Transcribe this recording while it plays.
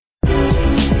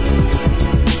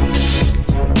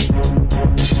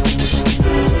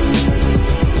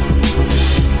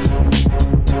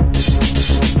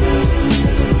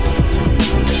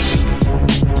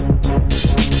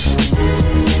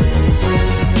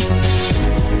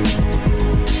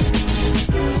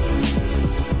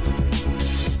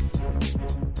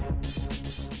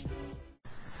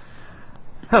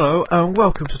Hello and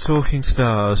welcome to Talking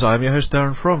Stars. I'm your host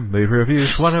Darren from Movie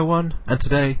Reviews 101, and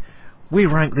today we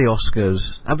rank the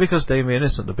Oscars. And because Damien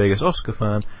isn't the biggest Oscar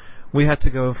fan, we had to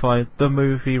go and find the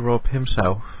movie Rob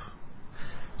himself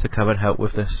to come and help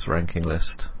with this ranking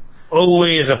list.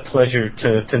 Always a pleasure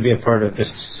to be a part of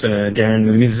this,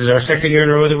 Darren. This is our second year in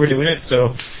a row that we're doing it, so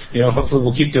hopefully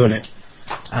we'll keep doing it.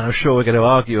 And I'm sure we're going to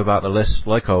argue about the list,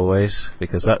 like always,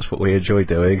 because that's what we enjoy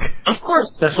doing. Of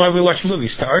course, that's why we watch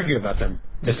movies, to argue about them.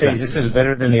 To say this is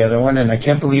better than the other one, and I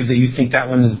can't believe that you think that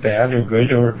one is bad or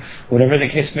good or whatever the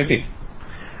case may be.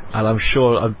 And I'm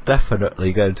sure I'm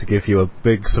definitely going to give you a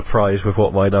big surprise with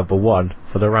what my number one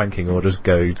for the ranking order is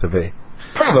going to be.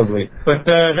 Probably, but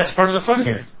that's part of the fun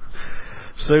here.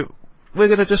 So, we're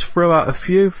going to just throw out a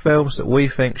few films that we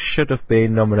think should have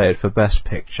been nominated for Best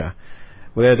Picture.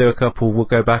 We're going to do a couple, we'll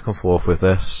go back and forth with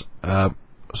this.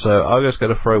 So I'm just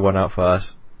going to throw one out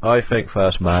first. I think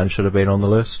First Man should have been on the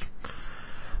list.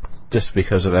 Just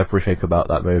because of everything about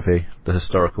that movie, the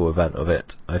historical event of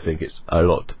it. I think it's a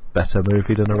lot better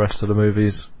movie than the rest of the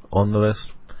movies on the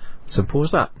list. Simple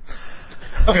as that.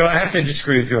 Okay, well, I have to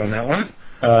disagree with you on that one.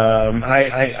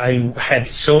 I had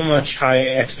so much high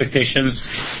expectations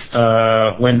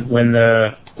when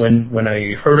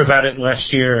I heard about it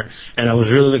last year, and I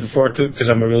was really looking forward to it because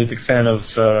I'm a really big fan of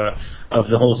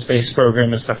the whole space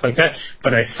program and stuff like that.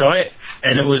 But I saw it,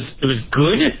 and it was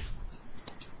good,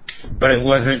 but it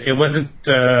wasn't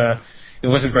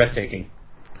breathtaking.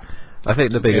 I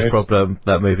think the biggest problem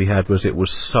that movie had was it was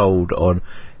sold on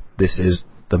this is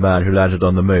the man who landed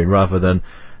on the moon rather than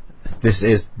this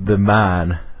is the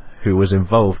man who was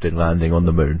involved in landing on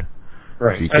the moon.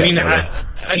 Right. I mean,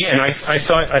 I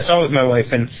saw it with my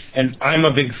wife, and I'm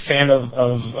a big fan of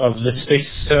the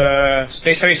space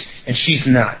race, and she's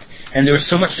not. And there was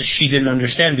so much that she didn't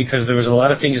understand because there was a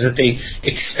lot of things that they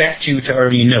expect you to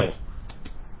already know,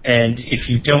 and if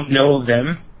you don't know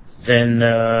them, then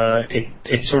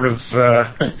it sort of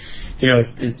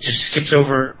it just skips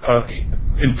over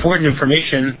important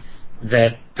information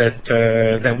that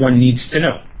one needs to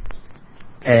know,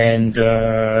 and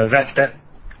that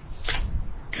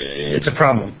it's a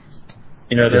problem.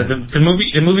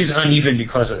 The movie's uneven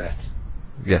because of that.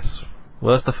 Yes.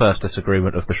 Well, that's the first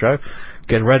disagreement of the show.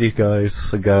 Get ready,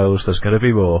 guys and girls. There's going to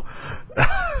be more.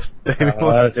 There's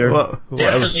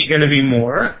definitely going to be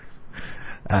more.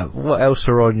 What else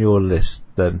are on your list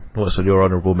then? What's on your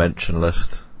honourable mention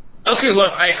list? Okay, well,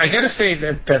 I got to say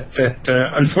that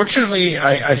unfortunately,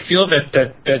 I feel that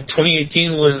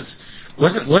 2018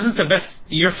 wasn't the best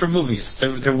year for movies.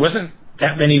 There weren't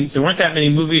that many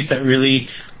movies that really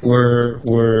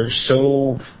were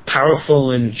so powerful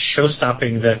and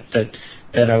show-stopping that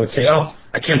I would say, oh,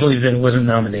 I can't believe that it wasn't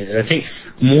nominated. I think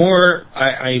more,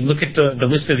 I look at the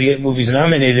list of the 8 movies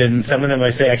nominated, and some of them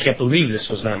I say, I can't believe this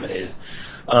was nominated.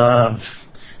 So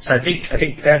I think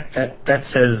that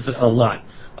says a lot.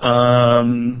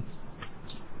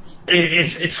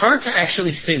 It's hard to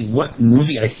actually say what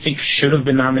movie I think should have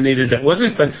been nominated that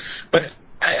wasn't, but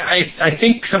I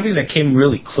think something that came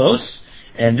really close,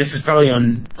 and this is probably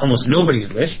on almost nobody's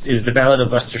list, is The Ballad of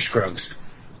Buster Scruggs.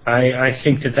 I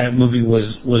think that movie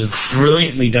was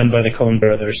brilliantly done by the Coen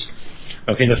brothers.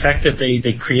 Okay, the fact that they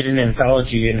created an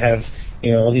anthology and have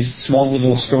all these small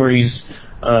little stories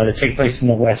that take place in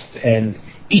the West, and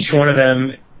each one of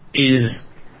them is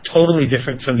totally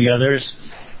different from the others,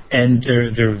 and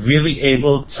they're really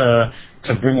able to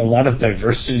bring a lot of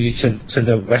diversity to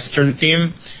the Western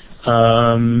theme,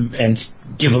 and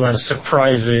give a lot of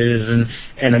surprises,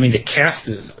 and I mean the cast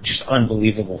is just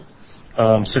unbelievable.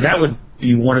 So that would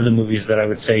be one of the movies that I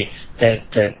would say that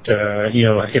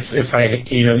if I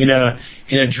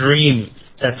in a dream,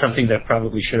 that's something that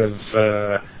probably should have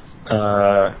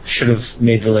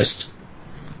made the list.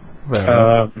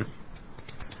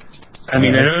 I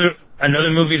mean,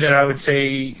 another movie that I would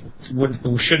say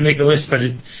should make the list,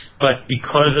 but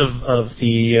because of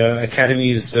the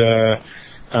Academy's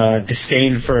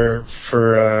disdain for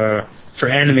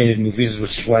animated movies,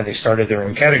 which is why they started their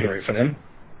own category for them,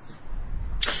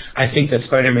 I think that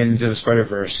Spider-Man Into the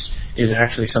Spider-Verse is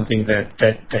actually something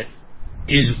that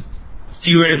is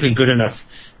theoretically good enough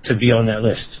to be on that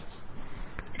list.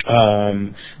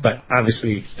 But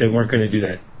obviously they weren't going to do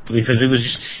that because it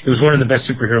was one of the best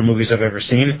superhero movies I've ever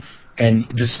seen, and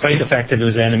despite the fact that it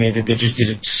was animated, they just did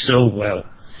it so well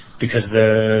because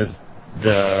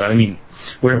I mean,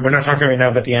 we're not talking right now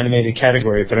about the animated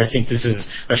category, but I think this is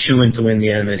a shoo-in to win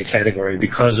the animated category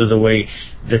because of the way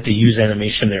that they use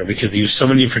animation there, because they use so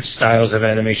many different styles of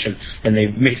animation and they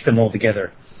mix them all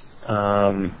together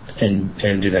and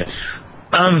do that.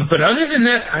 But other than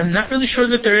that, I'm not really sure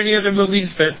that there are any other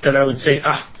movies that I would say,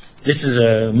 this is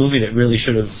a movie that really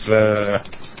should have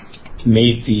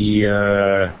made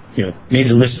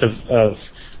the list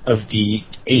of the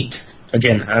 8.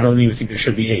 Again, I don't even think there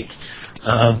should be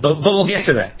 8, but we'll get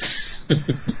to that.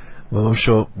 Well, I'm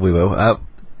sure we will.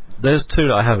 There's 2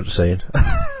 that I haven't seen,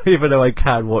 even though I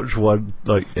can watch one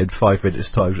like in 5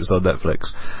 minutes time. It's on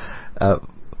Netflix.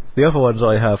 The other ones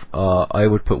I have are, I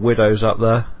would put Widows up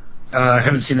there. I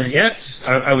haven't seen that yet.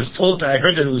 I was told, I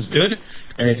heard that it was good,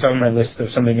 and it's on my list of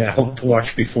something I hope to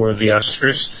watch before the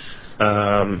Oscars.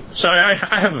 So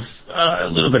I have a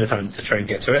little bit of time to try and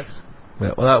get to it.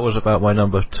 Yeah, well, that was about my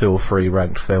number 2 or 3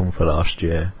 ranked film for last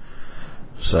year.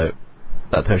 So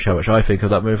that tells you how much I think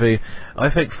of that movie. I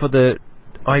think for the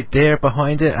idea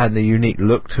behind it and the unique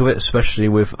look to it, especially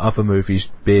with other movies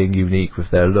being unique with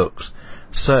their looks,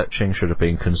 Searching should have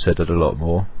been considered a lot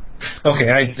more.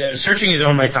 Okay, Searching is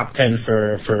on my top 10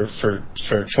 for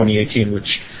 2018,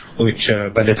 which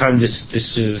by the time the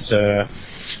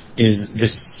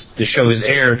show is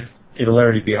aired, it'll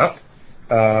already be up.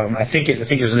 I think it was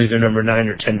either number 9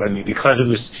 or 10 by me, because it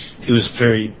was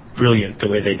very brilliant the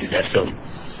way they did that film.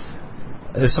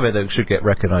 It's something that should get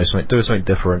recognised. Do something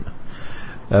different.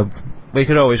 We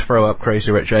could always throw up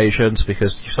Crazy Rich Asians,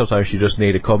 because sometimes you just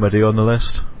need a comedy on the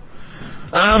list.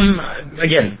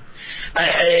 Again,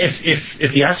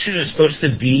 if the Oscars are supposed to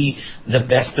be the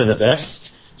best of the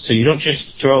best, so you don't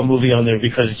just throw a movie on there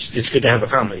because it's good to have a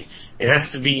comedy. It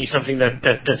has to be something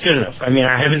that's good enough. I mean,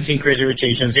 I haven't seen Crazy Rich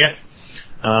Asians yet.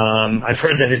 I've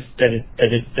heard that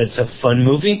it's a fun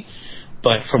movie,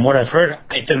 but from what I've heard,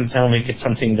 it doesn't sound like it's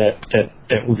something that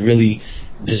would really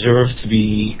deserve to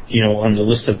be, on the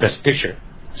list of Best Picture.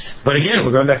 But again,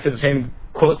 we're going back to the same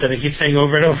quote that I keep saying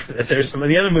over and over, that there's some of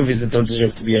the other movies that don't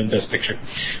deserve to be on Best Picture.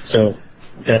 So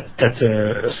that's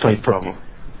a slight problem.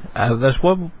 There's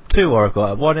 2 I've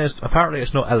got. One is, apparently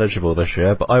it's not eligible this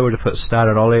year, but I would have put Stan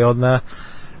and Ollie on there,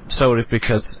 solely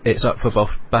because it's up for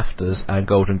both BAFTAs and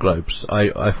Golden Globes.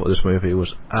 I thought this movie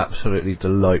was absolutely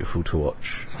delightful to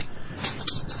watch.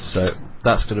 So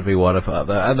that's going to be one I put up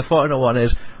there. And the final one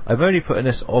is, I'm only putting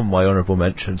this on my honourable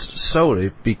mentions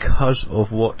solely because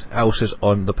of what else is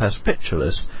on the Best Picture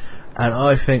list. And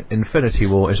I think Infinity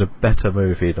War is a better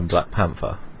movie than Black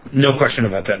Panther. No question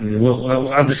about that.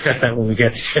 I'll discuss that when we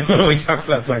talk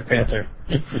about Black Panther.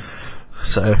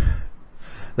 So,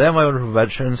 they're my honourable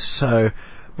mentions. So,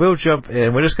 we'll jump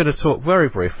in. We're just going to talk very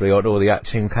briefly on all the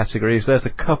acting categories. There's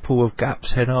a couple of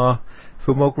gaps in our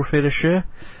filmography this year,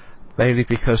 mainly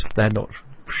because they're not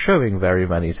showing very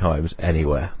many times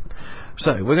anywhere.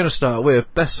 So, we're going to start with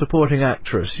Best Supporting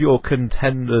Actress. Your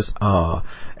contenders are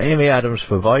Amy Adams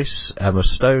for Vice, Emma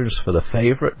Stone for The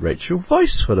Favourite, Rachel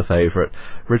Weisz for The Favourite,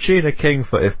 Regina King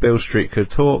for If Beale Street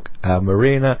Could Talk, and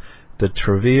Marina de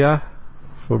Trevilla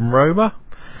from Roma.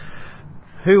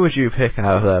 Who would you pick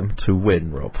out of them to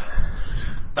win, Rob?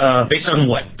 Based on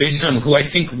what? Based on who I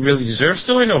think really deserves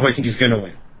to win, or who I think is going to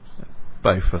win?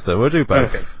 Both of them. We'll do both.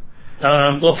 Okay.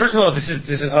 Well, first of all, this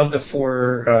is of the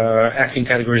 4 acting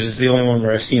categories. This is the only one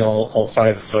where I've seen all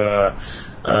 5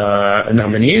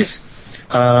 nominees.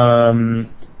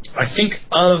 I think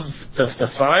of the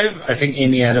 5, I think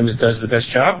Amy Adams does the best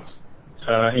job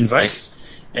in Vice,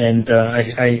 and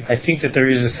I think that there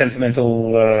is a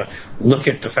sentimental look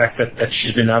at the fact that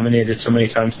she's been nominated so many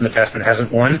times in the past and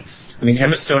hasn't won. I mean,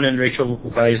 Emma Stone and Rachel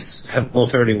Weisz have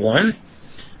both already won.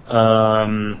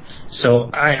 So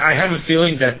I have a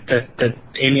feeling that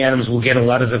Amy Adams will get a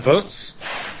lot of the votes,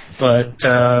 but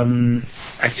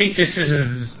I think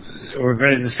we're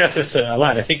going to discuss this a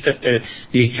lot. I think that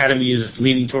the Academy is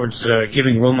leaning towards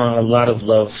giving Roma a lot of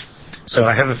love. So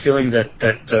I have a feeling that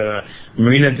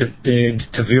Marina de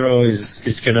Taviro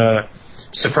is going to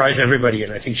surprise everybody,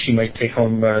 and I think she might take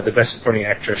home the Best Supporting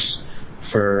Actress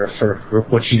for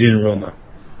what she did in Roma.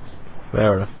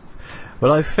 Fair enough.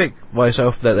 Well, I think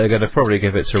myself that they're going to probably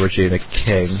give it to Regina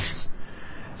King.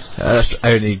 That's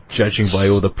only judging by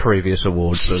all the previous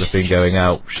awards that have been going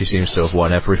out. She seems to have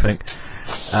won everything.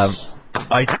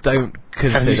 I don't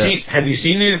consider... Have you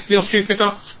seen If Beale Street Could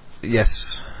Talk? Yes.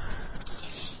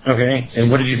 Okay,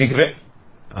 and what did you think of it?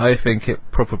 I think it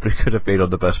probably could have been on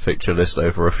the Best Picture list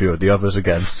over a few of the others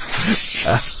again.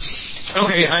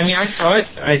 Okay, I mean, I saw it.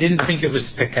 I didn't think it was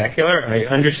spectacular. I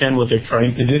understand what they're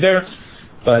trying to do there,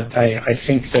 but I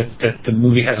think that the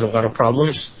movie has a lot of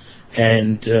problems,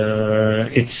 and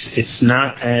it's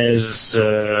not as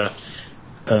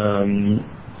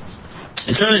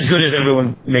good as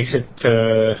everyone makes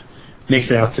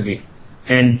it out to be.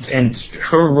 And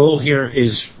her role here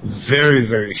is very,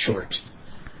 very short.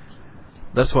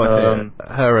 That's why I think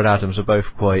her and Adams are both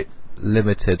quite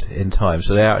limited in time,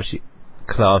 so they actually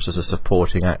classed as a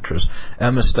supporting actress.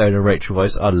 Emma Stone and Rachel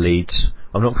Weisz are leads.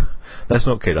 Let's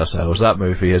not kid ourselves. That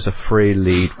movie is a free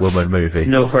lead woman movie.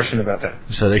 No question about that.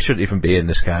 So they shouldn't even be in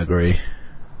this category.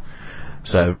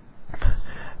 So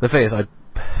the thing is,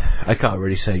 I can't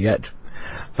really say yet,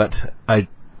 but I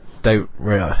don't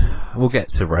really. We'll get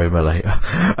to Roma later.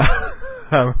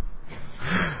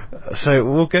 So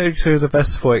we'll go to the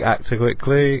best supporting actor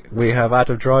quickly. We have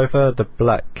Adam Driver, the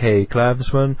Black K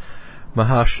Klansman,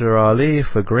 Mahershala Ali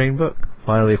for Green Book,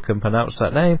 finally I can pronounce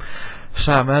that name,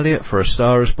 Sam Elliott for A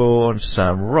Star Is Born,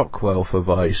 Sam Rockwell for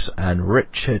Vice, and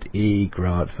Richard E.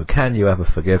 Grant for Can You Ever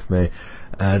Forgive Me?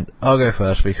 And I'll go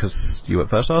first because you went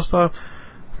first last time.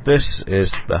 This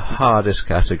is the hardest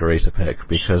category to pick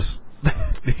because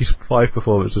these 5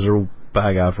 performances are all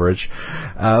bang average.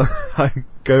 I'm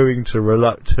going to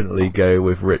reluctantly go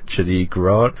with Richard E.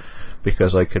 Grant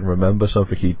because I can remember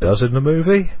something he does in the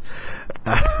movie.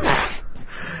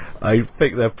 I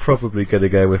think they're probably going to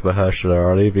go with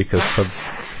Mahershala Ali because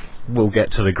we'll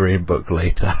get to the Green Book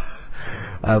later.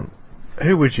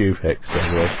 Who would you pick,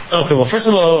 Daniel? Okay, well, first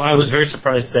of all, I was very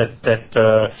surprised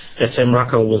that Sam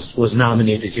Rockwell was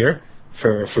nominated here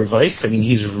for Vice. I mean,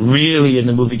 he's really in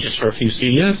the movie just for a few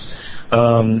scenes,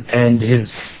 and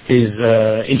his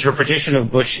interpretation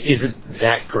of Bush isn't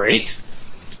that great.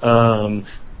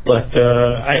 But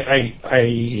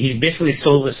he basically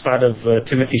stole the spot of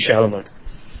Timothée Chalamet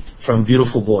from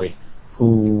Beautiful Boy,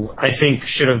 who I think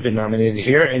should have been nominated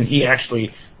here, and he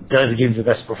actually does give the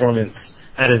best performance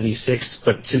out of these 6,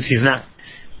 but since he's not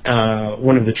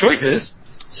one of the choices,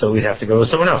 so we'd have to go with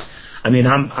someone else. I mean,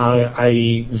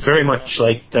 I very much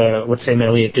liked what Sam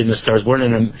Elliott did in A Star Is Born,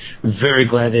 and I'm very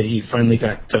glad that he finally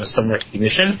got some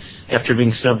recognition after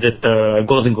being snubbed at the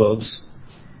Golden Globes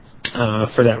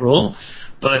for that role.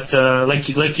 But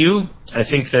like you, I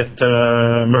think that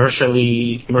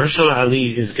Mahershala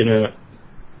Ali is going to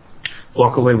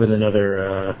walk away with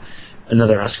another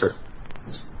Oscar.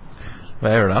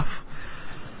 Fair enough.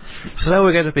 So now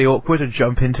we're going to be awkward and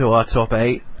jump into our top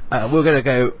 8.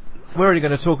 We're only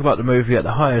going to talk about the movie at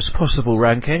the highest possible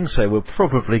ranking, so we're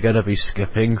probably going to be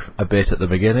skipping a bit at the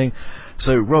beginning.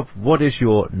 So, Rob, what is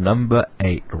your number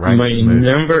 8 ranked movie? My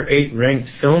number 8 ranked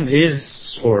film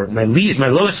is, or my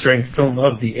lowest ranked film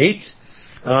of the 8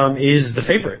 is The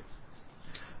Favourite.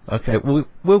 Okay,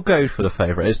 we'll go for The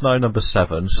Favourite. It's now number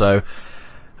 7, so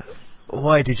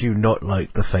why did you not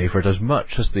like The Favourite as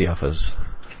much as the others?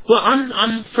 Well,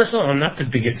 I'm first of all, I'm not the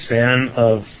biggest fan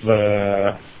of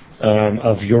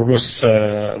Yorgos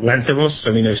Lanthimos.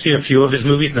 I mean, I've seen a few of his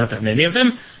movies, not that many of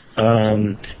them,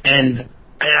 and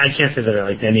I can't say that I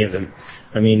liked any of them.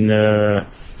 I mean,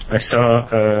 I saw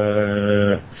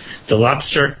The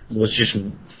Lobster was just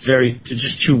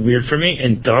too weird for me,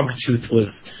 and Dogtooth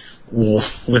was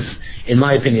in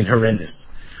my opinion horrendous.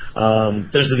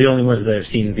 Those are the only ones that I've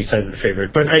seen besides The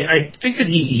Favourite. But I think that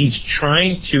he's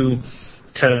trying to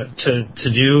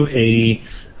do a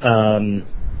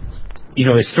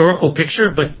historical picture,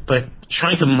 but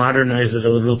trying to modernize it a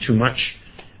little too much,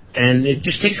 and it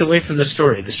just takes away from the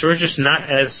story. The story's just not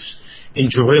as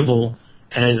enjoyable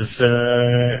as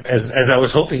I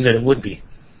was hoping that it would be.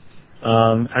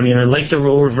 I mean, I like the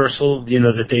role reversal.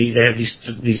 That they have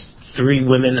these 3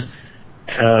 women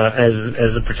as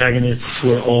the protagonists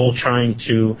who are all trying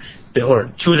to,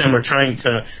 or 2 of them are trying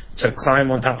to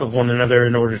climb on top of one another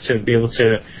in order to be able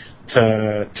to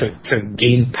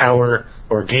gain power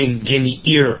or gain the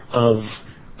ear of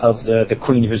the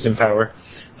queen who's in power.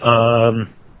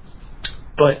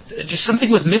 But just something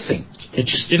was missing. It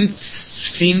just didn't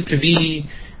seem to be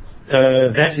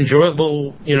that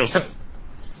enjoyable.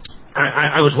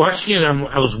 I was watching it and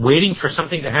I was waiting for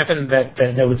something to happen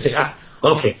that would say,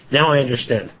 okay, now I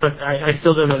understand. But I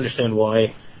still don't understand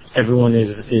why everyone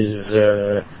is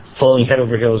falling head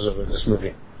over heels over this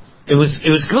movie. It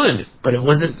was good, but it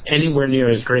wasn't anywhere near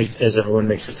as great as everyone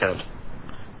makes it sound.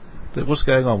 What's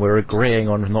going on? We're agreeing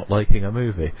on not liking a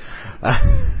movie.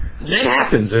 It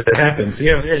happens.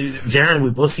 Darren, we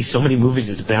both see so many movies,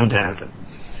 it's bound to happen.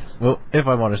 Well, if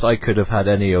I'm honest, I could have had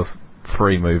any of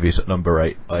 3 movies at number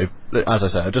 8. As I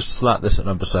said, I just slapped this at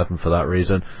number 7 for that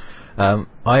reason.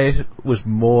 I was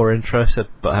more interested,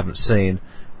 but I haven't seen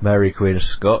Mary Queen of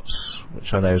Scots,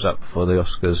 which I know is up for the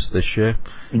Oscars this year.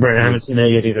 Right, I haven't seen that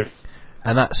yet either.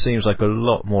 And that seems like a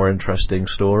lot more interesting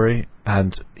story,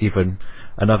 and even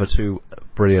another 2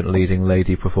 brilliant leading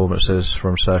lady performances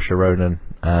from Saoirse Ronan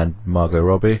and Margot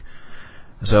Robbie.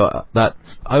 So that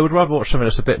I would rather watch something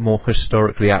that's a bit more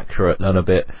historically accurate than a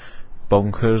bit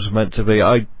bonkers meant to be.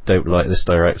 I don't like this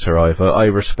director either. I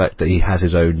respect that he has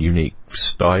his own unique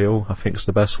style, I think is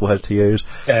the best word to use.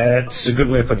 That's a good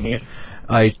way of putting it.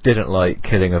 I didn't like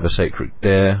Killing of a Sacred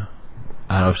Deer,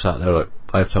 and I've sat there like,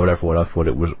 I've told everyone I thought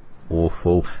it was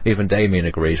awful. Even Damien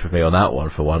agrees with me on that one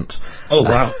for once. Oh,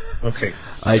 wow. Okay.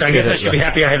 I guess I should be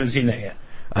happy I haven't seen that yet.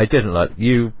 I didn't like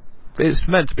you. It's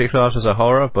meant to be classed as a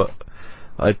horror, but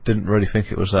I didn't really think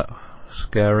it was that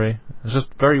scary. It's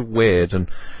just very weird, and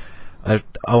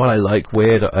while I like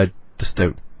weird, I just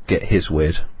don't get his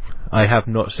weird. I have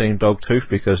not seen Dogtooth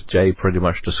because Jay pretty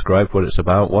much described what it's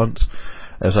about once.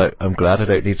 I'm glad I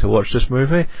don't need to watch this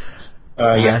movie.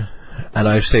 Yeah. And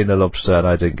I've seen The Lobster, and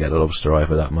I didn't get The Lobster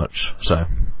either that much. So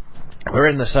we're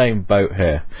in the same boat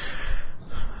here.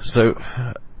 So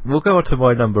we'll go on to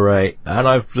my number 8, and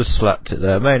I've just slapped it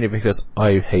there mainly because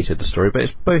I hated the story, but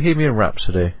it's Bohemian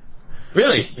Rhapsody.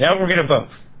 Really? Now we're going to bump.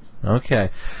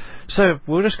 Okay. So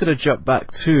we're just going to jump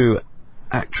back to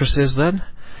actresses then.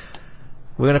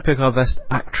 We're going to pick our best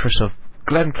actress of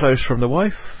Glenn Close from The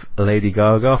Wife, Lady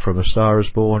Gaga from A Star Is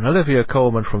Born, Olivia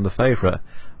Colman from The Favourite.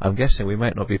 I'm guessing we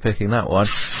might not be picking that one.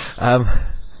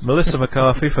 Melissa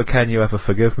McCarthy for Can You Ever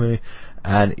Forgive Me,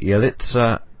 and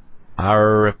Yalitza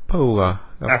Aparicio,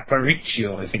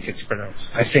 I think it's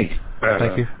pronounced. I think.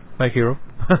 Thank you, Rob.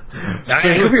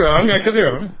 I could be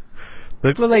wrong.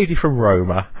 The lady from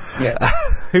Roma. Yeah.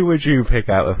 Who would you pick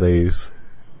out of these?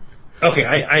 Okay,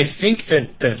 I think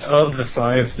that of the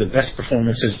 5, the best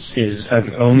performance is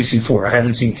I've only seen 4. I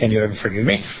haven't seen Can You Ever Forgive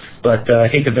Me, but I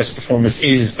think the best performance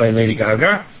is by Lady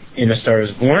Gaga in A Star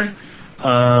Is Born.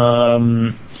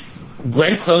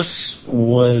 Glenn Close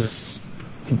was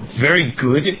very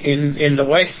good in The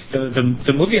Wife.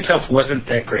 The movie itself wasn't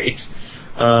that great,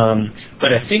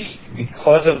 but I think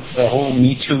because of the whole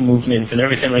Me Too movement and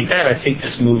everything like that, I think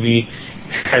this movie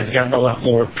has gotten a lot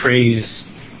more praise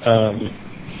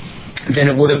than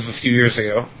it would have a few years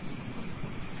ago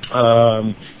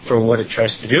for what it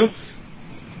tries to do.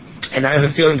 And I have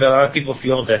a feeling that a lot of people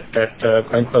feel that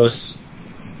Glenn Close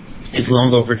is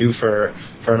long overdue for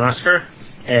an Oscar.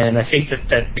 And I think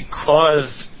that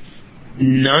because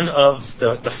none of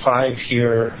the 5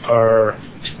 here are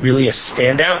really a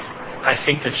standout, I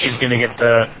think that she's going to get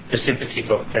the sympathy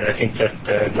vote. And I think that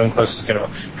Glenn Close is going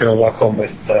to walk home with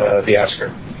the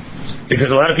Oscar. Because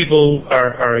a lot of people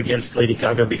are against Lady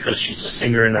Gaga because she's a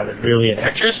singer and not really an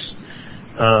actress.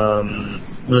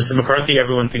 Melissa McCarthy,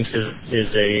 everyone thinks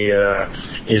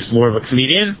is more of a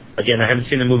comedian. Again, I haven't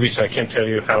seen the movie, so I can't tell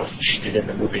you how she did in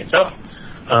the movie itself.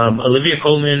 Olivia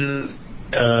Colman,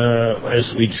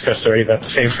 as we discussed already about The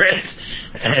Favourite,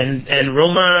 and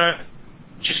Roma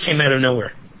just came out of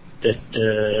nowhere.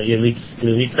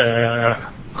 Yalitza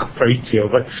Aparicio,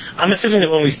 but I'm assuming that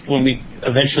when we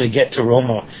eventually get to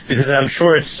Roma, because I'm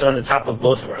sure it's on the top of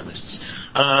both of our lists.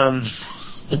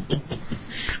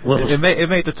 Well, it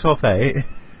made the top 8.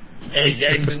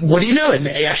 What do you know? It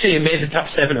made the top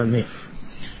 7 on me.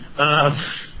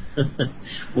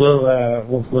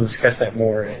 We'll discuss that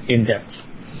more in depth.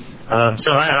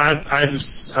 So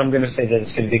I'm going to say that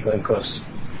it's going to be Glenn Close.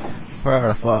 Fair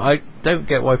enough. Well, I don't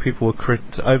get why people were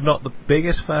I'm not the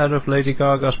biggest fan of Lady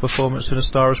Gaga's performance in A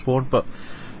Star Is Born, but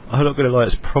I'm not going to lie,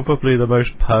 it's probably the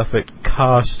most perfect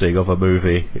casting of a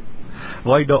movie.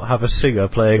 Why not have a singer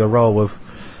playing a role of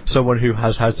someone who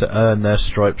has had to earn their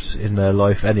stripes in their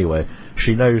life anyway?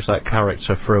 She knows that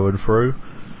character through and through.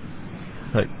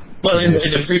 Well, in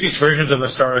the previous versions of A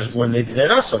Star Is Born, they did that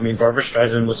also. I mean, Barbra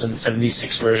Streisand was in the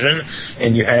 76 version,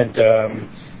 and you had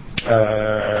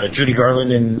Judy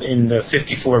Garland in the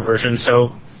 54 version.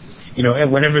 So,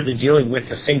 and whenever they're dealing with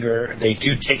a singer, they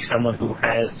do take someone who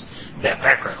has that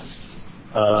background.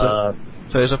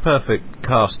 So it's a perfect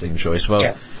casting choice. Well,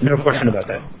 yes, no question about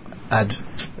that. And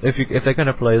if they're going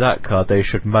to play that card, they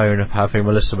should moan of having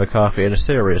Melissa McCarthy in a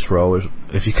serious role.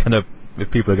 If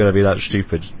people are going to be that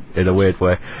stupid in a weird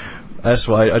way, that's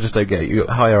why I just don't get it. You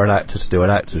hire an actor to do an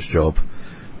actor's job,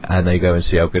 and they go and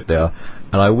see how good they are.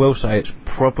 And I will say it's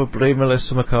probably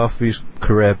Melissa McCarthy's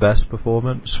career best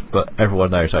performance, but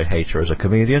everyone knows I hate her as a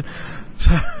comedian,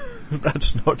 so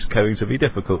that's not going to be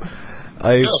difficult.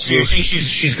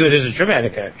 She's good as a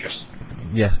dramatic actress.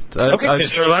 Yes. Okay.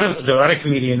 Because there are a lot of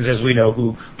comedians, as we know,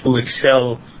 who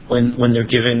excel when they're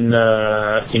given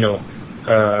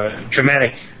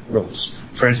dramatic roles.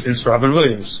 For instance, Robin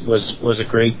Williams was a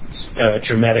great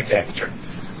dramatic actor.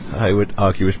 I would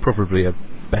argue he's probably a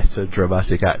better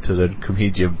dramatic actor than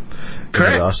comedian. Correct.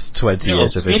 In the last 20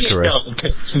 years of his career. No,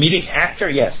 comedic actor,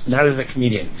 yes, not as a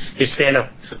comedian. His stand-up,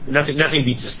 nothing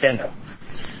beats his stand-up.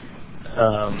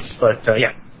 But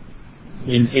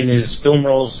in his film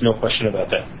roles, no question about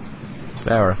that.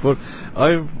 Fair enough. Well,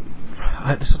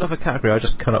 There's another category I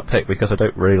just cannot pick because I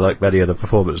don't really like many of the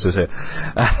performances here.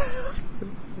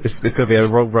 It's going to be a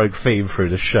wrong rogue theme through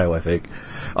the show, I think.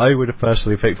 I would have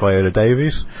personally picked Viola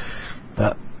Davis,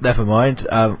 but never mind.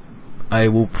 I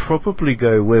will probably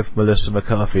go with Melissa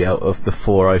McCarthy. Out of the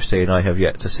 4 I've seen, I have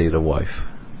yet to see The Wife.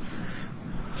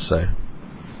 So.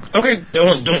 Okay,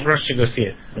 don't rush to go see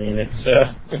it. I mean, it's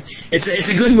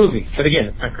a good movie, but again,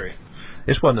 it's not great.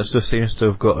 It's one that just seems to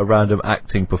have got a random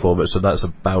acting performance, and that's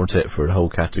about it for the whole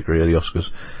category of the Oscars,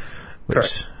 which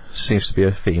Correct. seems to be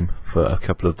a theme for a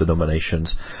couple of the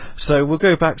nominations. So we'll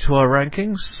go back to our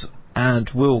rankings, and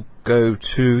we'll go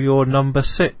to your number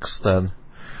 6 then.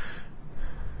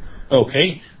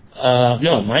 Okay.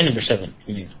 No, my number 7.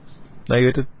 You mean? No,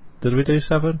 you did. Did we do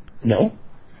 7? No.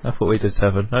 I thought we did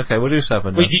 7. Okay, we'll do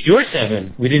 7 then. We did your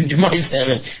 7. We didn't do my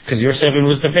 7 because your 7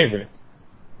 was the favorite.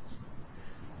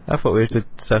 I thought we did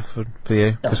 7 for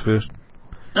you because we.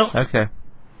 No. Okay.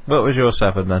 What was your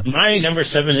 7 then? My number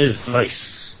 7 is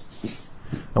Vice.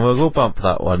 And we'll bump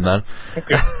that one then.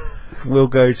 Okay. We'll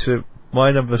go to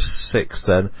my number 6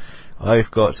 then.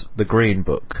 I've got The Green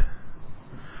Book.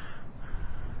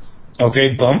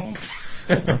 Okay, bump.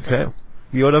 Okay.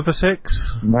 Your number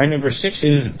 6? My number 6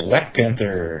 is Black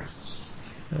Panther.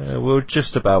 We'll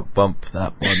just about bump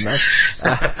that one then.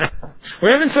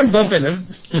 We're having fun bumping them.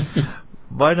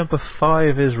 My number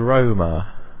 5 is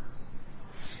Roma.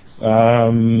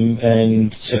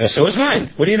 And so is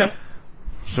mine. What do you know?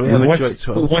 So we have a joint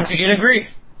We once again agree.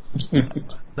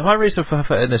 My reason for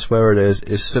putting this where it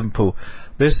is simple.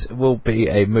 This will be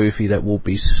a movie that will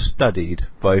be studied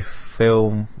by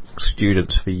film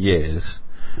students for years.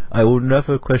 I will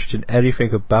never question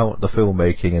anything about the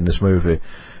filmmaking in this movie.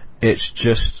 It's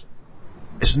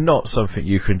not something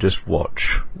you can just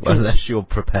watch unless you're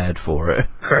prepared for it.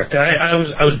 Correct. I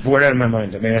was bored out of my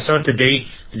mind. I mean, I saw it the day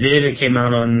that it came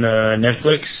out on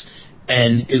Netflix,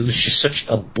 and it was just such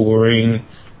a boring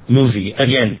movie.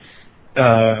 Again,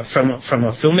 from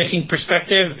a filmmaking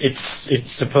perspective,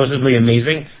 it's supposedly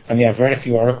amazing. I mean, I've read a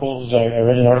few articles. I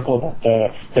read an article about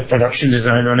the production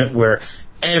design on it, where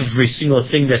every single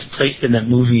thing that's placed in that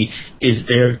movie is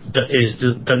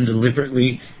done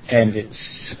deliberately, and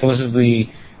it's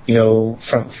supposedly,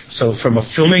 from a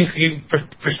filming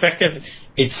perspective,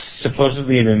 it's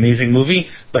supposedly an amazing movie,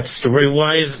 but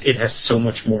story-wise, it has so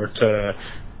much more to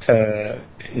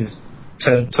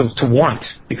want,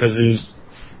 because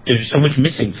there's so much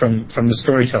missing from the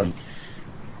storytelling.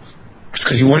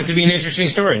 Because you want it to be an interesting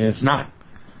story, and it's not.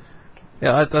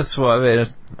 Yeah, that's what I mean.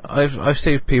 I've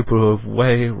seen people who have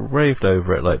raved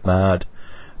over it like mad,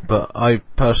 but I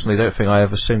personally don't think I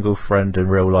have a single friend in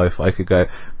real life I could go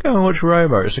and watch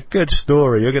Roma. It's a good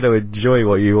story. You're going to enjoy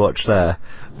what you watch there,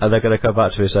 and they're going to come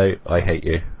back to me and say, "I hate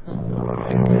you."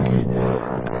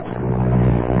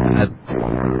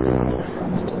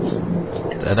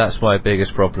 And that's my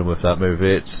biggest problem with that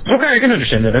movie. It's okay. I can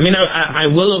understand that. I mean, I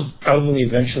will probably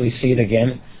eventually see it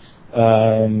again.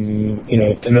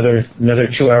 Another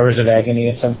 2 hours of agony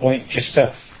at some point, just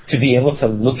to be able to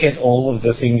look at all of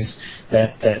the things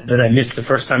that I missed the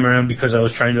first time around because I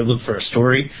was trying to look for a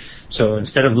story. So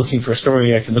instead of looking for a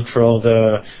story, I can look for all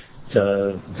the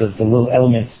little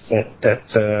elements that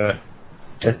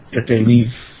they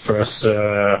leave for us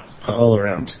all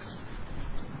around.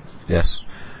 Yes,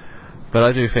 but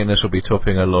I do think this will be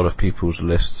topping a lot of people's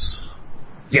lists.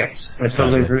 Yes, I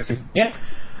totally agree with you. Yeah,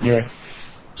 you're right.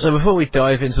 So before we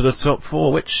dive into the top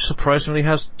 4, which surprisingly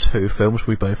has 2 films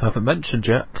we both haven't mentioned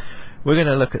yet, we're going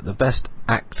to look at the Best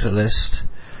Actor list.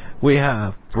 We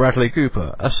have Bradley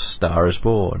Cooper, A Star Is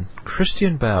Born,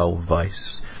 Christian Bale,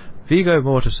 Vice, Viggo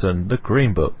Mortensen, The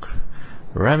Green Book,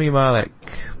 Rami Malek,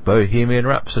 Bohemian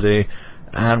Rhapsody,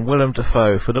 and Willem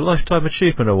Dafoe for the Lifetime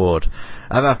Achievement Award,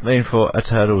 and that means for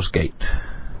Eternal's Gate.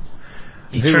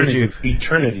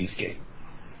 Eternity's Gate.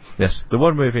 Yes, the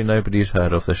one movie nobody's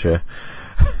heard of this year.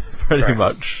 Pretty Correct.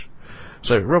 much.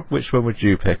 So, Rob, which one would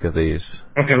you pick of these?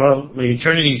 Okay, well, the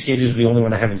Eternity's Gate is the only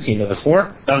one I haven't seen of the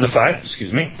 5,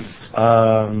 excuse me.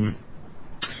 I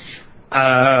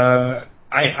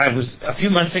was, a few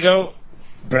months ago,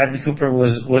 Bradley Cooper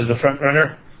was the front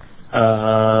runner,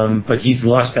 but he's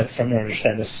lost that front runner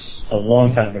status a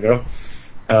long time ago,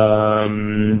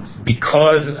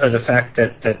 because of the fact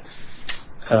that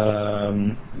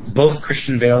both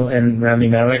Christian Bale and Rami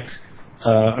Malek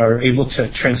are able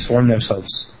to transform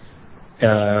themselves.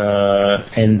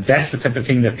 And that's the type of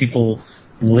thing that people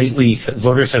lately,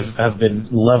 voters have been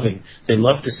loving. They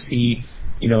love to see,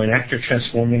 an actor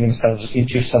transforming themselves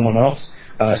into someone else,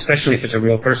 especially if it's a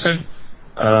real person.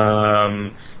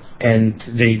 And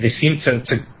they seem to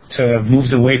have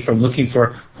moved away from looking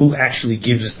for who actually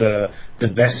gives the the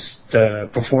best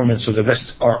performance or the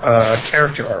best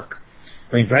character arc.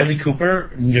 I mean, Bradley Cooper,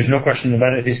 there's no question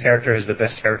about it, his character has the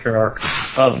best character arc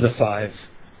of the five,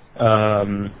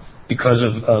 because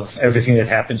of everything that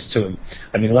happens to him.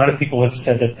 I mean, a lot of people have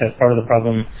said that part of the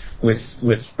problem with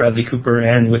Bradley Cooper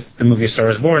and with the movie A Star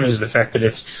Is Born is the fact that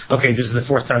this is the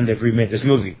fourth time they've remade this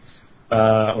movie,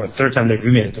 or the third time they've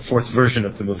remade it, the fourth version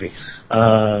of the movie.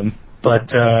 But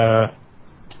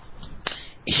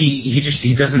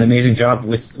he does an amazing job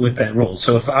with that role.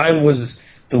 So if I was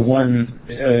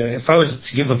if I was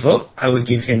to give a vote, I would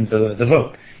give him the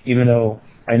vote, even though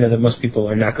I know that most people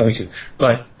are not going to.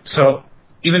 But so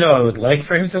even though I would like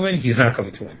for him to win, he's not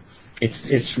going to win.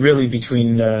 It's really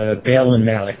between Bale and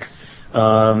Malick.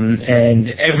 And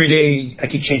every day I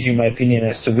keep changing my opinion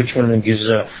as to which one of them gives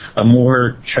a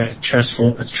more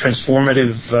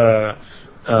transformative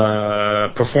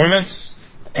performance.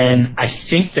 And I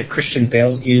think that Christian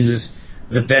Bale is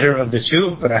the better of the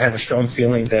two, but I have a strong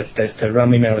feeling that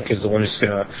Rami Malek is the one who's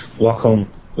going to walk home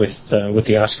with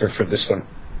the Oscar for this one.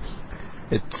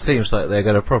 It seems like they're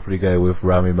going to probably go with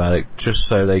Rami Malek just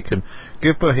so they can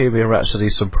give Bohemian Rhapsody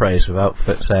some praise without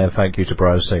saying thank you to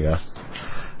Bryan Singer.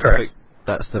 Correct.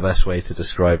 That's the best way to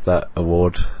describe that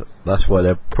award. That's why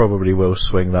they probably will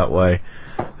swing that way.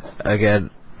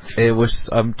 Again,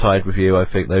 I'm tied with you. I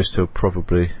think those two are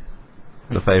probably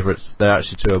the favourites. They're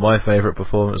actually two of my favourite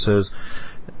performances.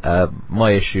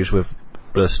 My issues with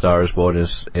The Star Is Born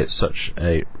is it's such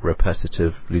a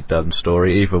repetitively done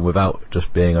story, even without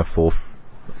just being a fourth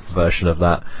version of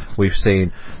that. We've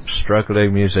seen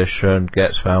struggling musician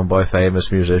gets found by famous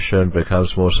musician,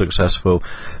 becomes more successful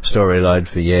storyline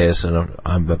for years, and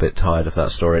I'm a bit tired of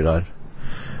that storyline.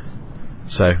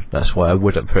 So that's why I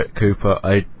wouldn't pick Cooper.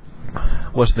 I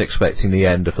wasn't expecting the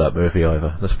end of that movie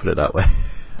either. Let's put it that way.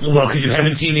 Well, because you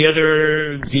haven't seen the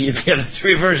other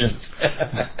three versions.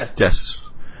 Yes.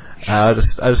 I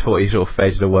just thought he sort of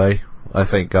faded away. I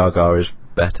think Gaga is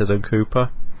better than Cooper,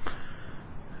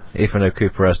 even though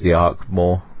Cooper has the arc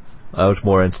more. I was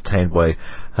more entertained by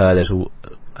her little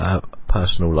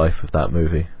personal life of that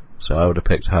movie, so I would have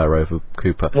picked her over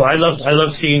Cooper. Well, I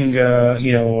loved seeing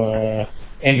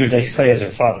Andrew Dice Clay as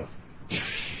her father.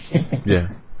 Yeah.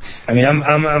 I mean,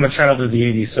 I'm a child of the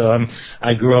 '80s, so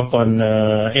I grew up on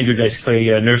Andrew Dice Clay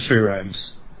nursery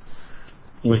rhymes,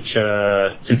 which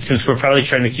since we're probably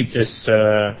trying to keep this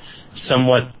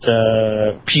somewhat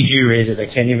PG rated, I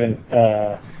can't even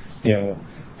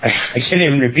I can't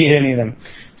even repeat any of them.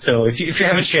 So if you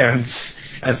have a chance,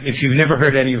 if you've never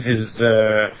heard any of his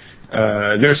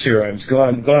nursery rhymes, go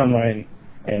online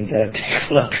and take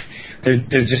a look.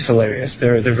 They're just hilarious.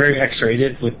 They're very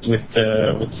X-rated with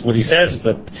what he says,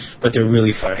 but they're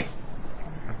really funny.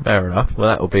 Fair enough. Well,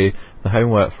 that will be the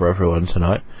homework for everyone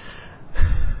tonight.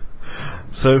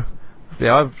 So,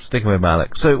 yeah, I'm sticking with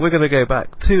Malick. So we're going to go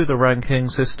back to the ranking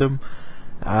system.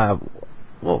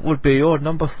 What would be your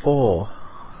number 4?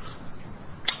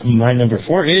 My number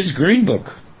 4 is Green Book.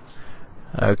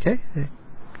 Okay.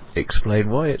 Explain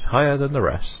why it's higher than the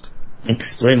rest.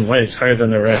 Explain why it's higher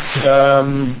than the rest.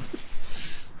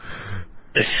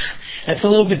 That's a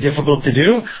little bit difficult to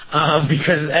do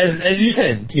because, as you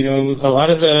said, a lot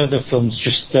of the films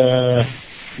just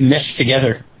mesh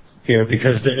together here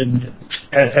because,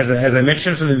 as I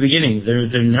mentioned from the beginning,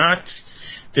 they're not.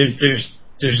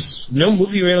 There's no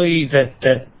movie really that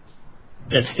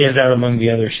stands out among the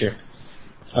others here.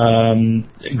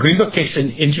 Green Book takes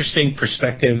an interesting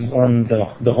perspective on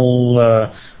the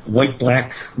whole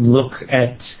white-black look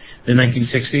at the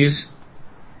 1960s.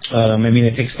 I mean,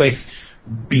 it takes place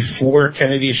before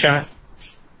Kennedy is shot,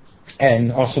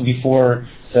 and also before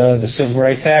the Civil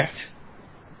Rights Act.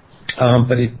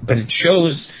 But it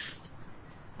shows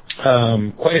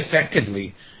quite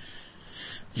effectively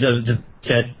that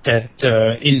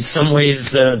in some ways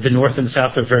the North and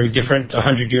South are very different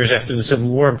 100 years after the Civil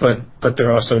War, but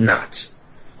they're also not.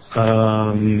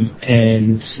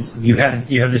 And you have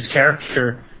this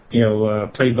character,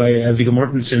 played by Viggo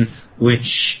Mortensen,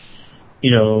 which,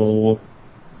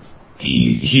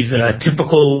 he's a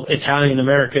typical Italian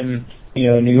American,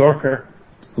 New Yorker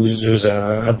who's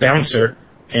a bouncer,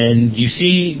 and you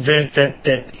see that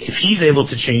if he's able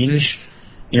to change,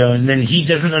 and then he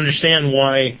doesn't understand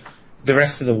why the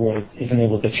rest of the world isn't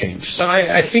able to change. So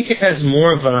I think it has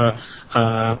more of a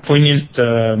poignant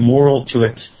moral to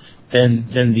it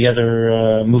than the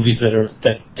other movies that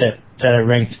are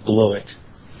ranked below it.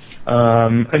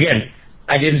 Again,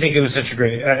 I didn't think it was I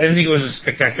didn't think it was a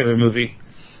spectacular movie.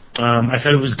 I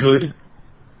thought it was good.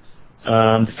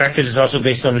 The fact that it's also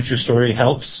based on a true story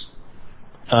helps.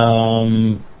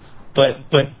 but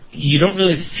you don't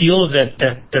really feel that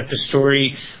the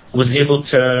story was able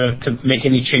to make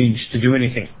any change, to do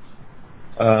anything,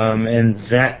 and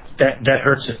that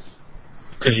hurts it,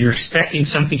 because you're expecting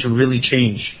something to really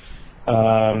change.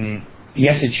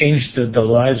 Yes, it changed the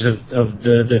lives of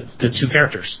the two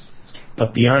characters,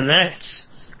 but beyond that,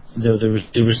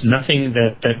 there was nothing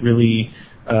that really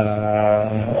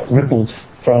rippled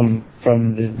from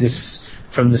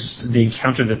the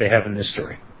encounter that they have in this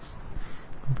story.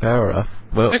 Fair enough.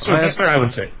 Well, That's what I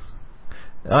would say.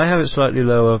 I have it slightly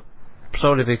lower,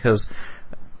 solely because,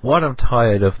 one, I'm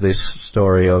tired of this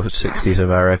story of 60s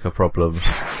America problems.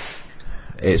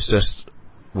 It's just,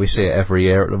 we see it every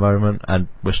year at the moment, and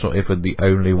it's not even the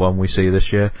only one we see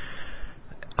this year.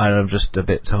 And I'm just a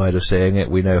bit tired of seeing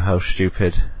it. We know how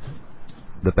stupid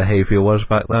the behaviour was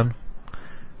back then.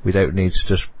 We don't need to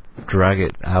just drag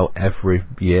it out every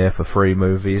year for 3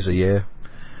 movies a year.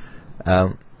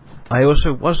 I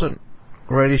also wasn't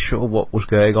really sure what was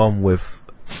going on with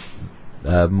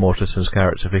Mortison's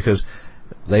character, because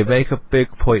they make a big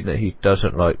point that he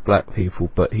doesn't like black people,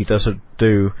 but he doesn't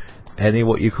do any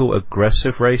what you call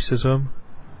aggressive racism,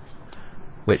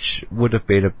 which would have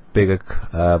been a bigger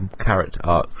character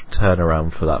arc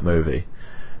turnaround for that movie.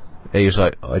 He was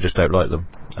like, I just don't like them,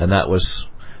 and that was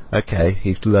okay.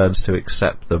 He learns to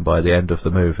accept them by the end of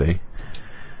the movie.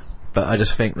 But I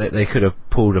just think that they could have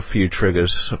pulled a few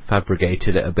triggers,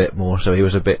 fabricated it a bit more, so he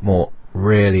was a bit more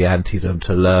really anti them,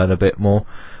 to learn a bit more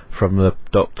from the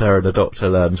Doctor, and the Doctor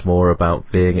learns more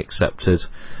about being accepted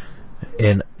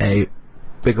in a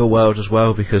bigger world as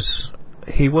well, because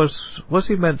he was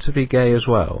he meant to be gay as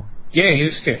well? Yeah, he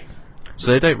was gay.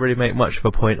 So they don't really make much of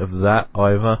a point of that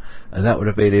either, and that would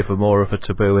have been even more of a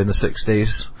taboo in the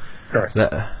 60s. Correct.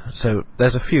 So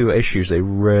there's a few issues they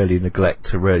really neglect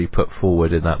to really put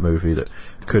forward in that movie that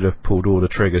could have pulled all the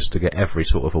triggers to get every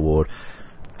sort of award,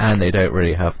 and they don't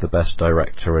really have the best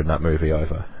director in that movie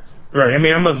either. Right. I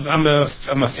mean, I'm a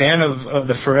fan of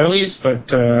the Farrellies, but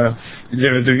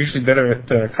they're usually better at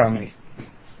comedy.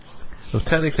 Well,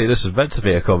 technically, this is meant to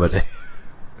be a comedy.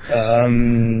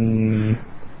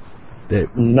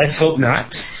 Let's hope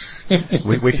not.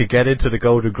 we could get into the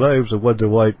Golden Globes and wonder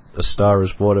why A Star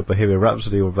Is Born and Bohemian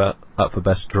Rhapsody were up for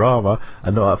Best Drama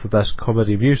and not up for Best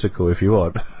Comedy Musical, if you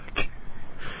want.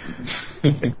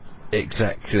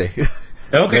 Exactly.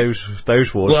 Okay. Those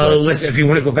awards. Well, if you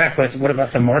want to go back, what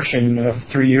about The Martian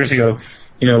 3 years ago?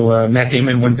 Matt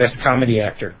Damon won Best Comedy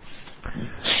Actor.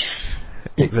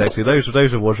 Exactly.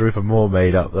 Those awards are even more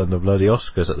made up than the bloody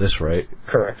Oscars at this rate.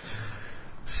 Correct.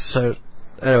 So,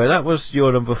 anyway, that was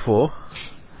your number 4.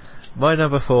 My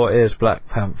number 4 is Black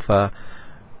Panther,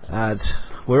 and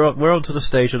we're on to the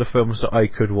stage of the films that I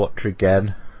could watch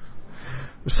again.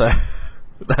 So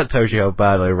that tells you how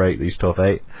bad I rate these top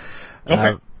 8.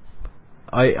 Okay.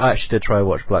 I actually did try and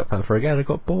watch Black Panther again. I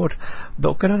got bored.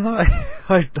 Not gonna lie.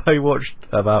 I watched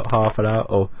about half an hour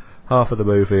or half of the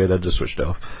movie and then just switched it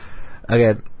off.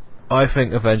 Again, I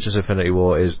think Avengers: Infinity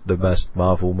War is the best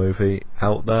Marvel movie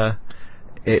out there.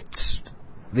 It's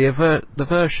the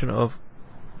version of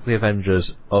the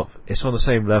Avengers it's on the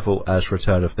same level as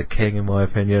Return of the King, in my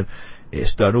opinion.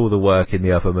 It's done all the work in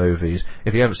the other movies.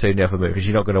 If you haven't seen the other movies,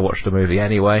 you're not going to watch the movie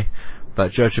anyway,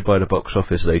 but judging by the box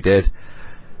office, they did.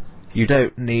 You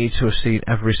don't need to have seen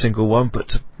every single one, but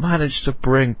to manage to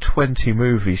bring 20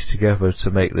 movies together to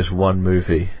make this one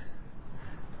movie,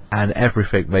 and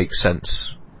everything makes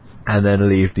sense, and then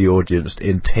leave the audience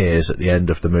in tears at the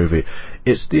end of the movie.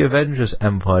 It's the Avengers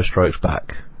Empire Strikes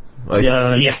Back.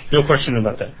 Yeah, no question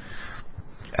about that.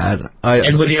 And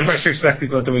with the Empire Strikes Back,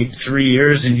 people have to wait 3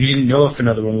 years, and you didn't know if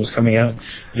another one was coming out.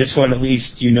 This one, at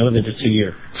least, you know that it's a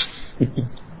year.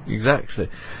 Exactly.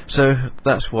 So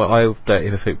that's why I don't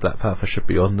even think Black Panther should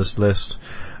be on this list.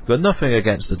 But nothing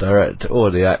against the director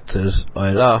or the actors. I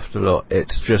laughed a lot.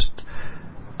 It's just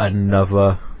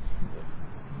another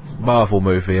Marvel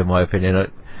movie, in my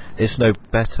opinion. It's no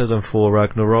better than Thor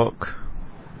Ragnarok.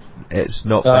 It's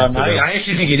not better. I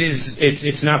actually think it is.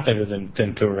 It's not better than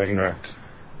Thor Ragnarok.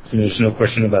 There's no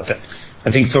question about that. I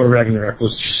think Thor Ragnarok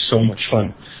was just so much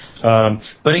fun.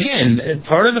 But again,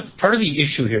 part of the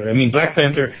issue here. I mean, Black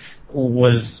Panther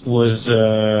was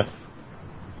a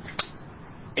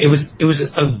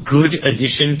good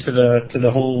addition to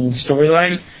the whole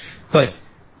storyline, but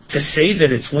to say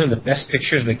that it's one of the best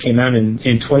pictures that came out in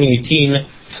 2018,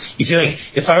 you see, like,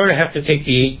 if I were to have to take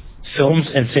the 8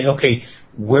 films and say, okay,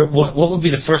 what would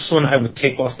be the first one I would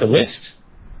take off the list?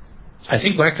 I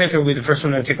think Black Panther would be the first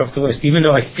one I would take off the list, even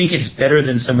though I think it's better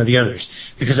than some of the others,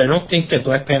 because I don't think that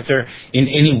Black Panther in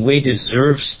any way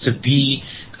deserves to be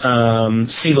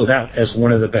singled out as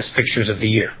one of the best pictures of the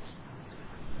year.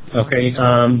 Okay.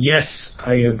 Yes,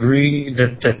 I agree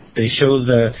that they show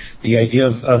the idea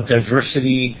of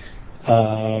diversity.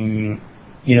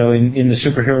 In the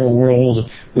superhero world,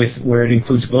 with where it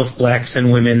includes both blacks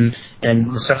and women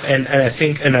and stuff, and I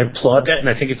think, and I applaud that, and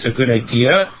I think it's a good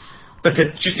idea. But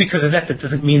that just because of that, that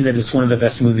doesn't mean that it's one of the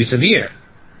best movies of the year.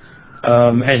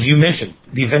 As you mentioned,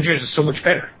 The Avengers is so much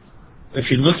better. If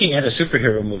you're looking at a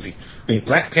superhero movie, I mean,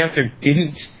 Black Panther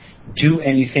didn't do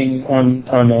anything on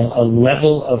a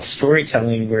level of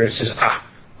storytelling where it says,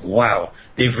 wow,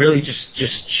 they've really just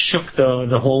shook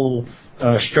the whole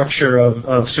structure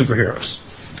of superheroes.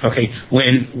 Okay,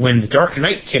 when The Dark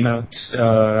Knight came out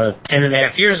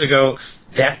 10.5 years ago,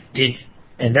 that did,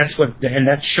 and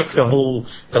that shook the whole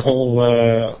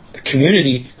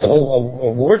community, the whole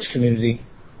awards community,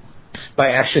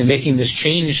 by actually making this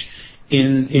change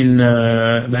in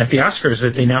at the Oscars,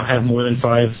 that they now have more than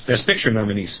 5 Best Picture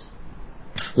nominees,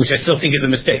 which I still think is a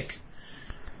mistake.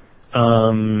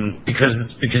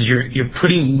 Because you're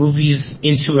putting movies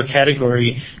into a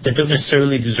category that don't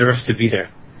necessarily deserve to be there,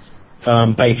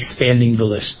 by expanding the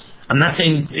list. I'm not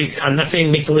saying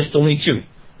make the list only 2,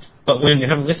 but when you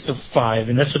have a list of 5,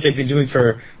 and that's what they've been doing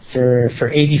for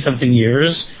 80 something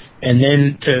years, and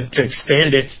then to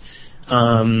expand it,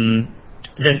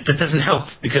 that doesn't help,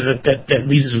 because that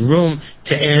leaves room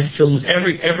to add films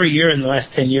every year in the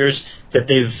last 10 years that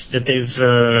they've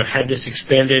had this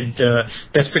expanded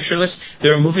Best Picture list.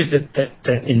 There are movies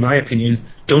that in my opinion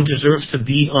don't deserve to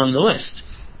be on the list,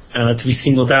 to be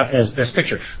singled out as Best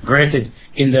Picture. Granted,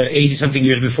 in the 80 something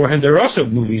years beforehand, there are also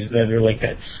movies that are like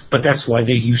that, but that's why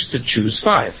they used to choose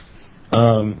 5.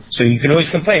 So you can always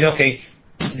complain, okay,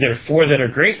 there are 4 that are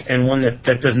great and 1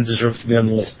 that doesn't deserve to be on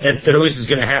the list. That always is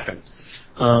going to happen.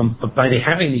 But by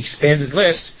having the expanded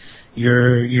list,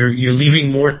 you're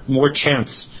leaving more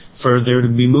chance for there to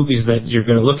be movies that you're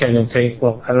going to look at and say,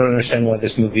 well, I don't understand why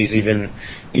this movie is even,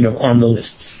 on the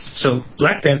list. So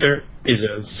Black Panther is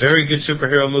a very good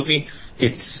superhero movie.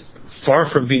 It's far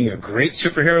from being a great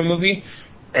superhero movie,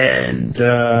 and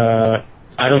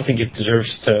I don't think it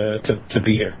deserves to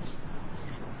be here.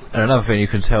 And another thing you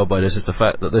can tell by this is the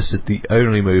fact that this is the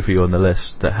only movie on the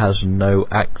list that has no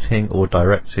acting or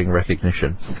directing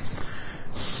recognition.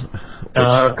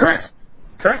 Correct.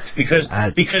 Because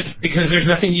there's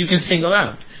nothing you can single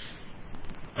out.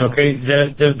 Okay,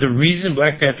 the reason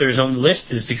Black Panther is on the list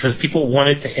is because people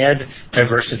wanted to add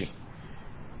diversity,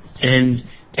 and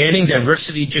adding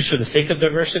diversity just for the sake of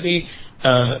diversity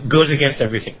goes against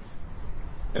everything.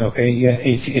 Okay, yeah,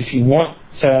 if you want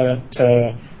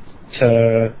to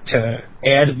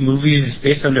add movies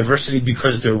based on diversity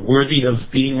because they're worthy of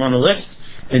being on the list,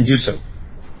 then do so.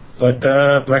 But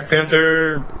Black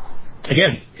Panther,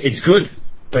 again, it's good,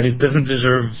 but it doesn't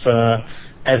deserve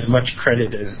as much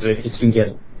credit as it's been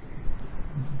getting.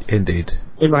 Indeed.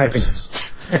 In my opinion.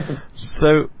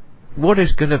 So, what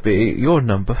is going to be your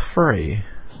number 3?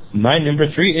 My number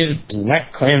 3 is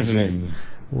Black Klansman.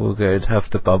 We're going to have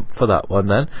to bump for that one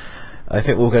then. I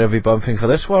think we're going to be bumping for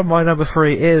this one. My number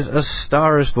 3 is A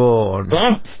Star Is Born.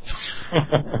 Bump!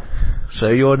 So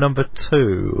your number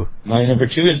 2? My number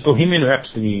 2 is Bohemian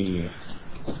Rhapsody.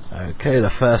 Okay,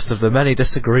 the first of the many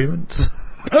disagreements.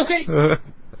 Okay.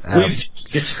 We've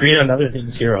disagreed on other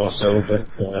things here also, but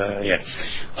yeah.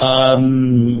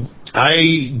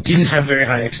 I didn't have very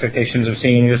high expectations of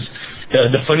seeing this.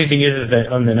 The funny thing is that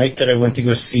on the night that I went to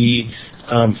go see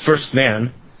First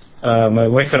Man, my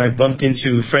wife and I bumped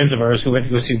into friends of ours who went to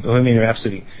go see Bohemian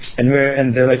Rhapsody,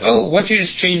 and they're like, "Oh, why don't you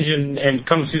just change and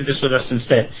come see this with us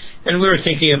instead?" And we were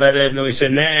thinking about it, and we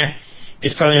said, "Nah,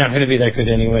 it's probably not going to be that good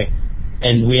anyway."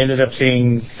 And we ended up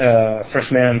seeing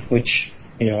First Man, which,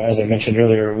 as I mentioned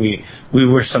earlier, we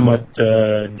were somewhat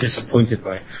disappointed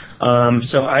by.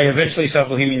 So I eventually saw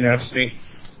Bohemian Rhapsody,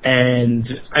 and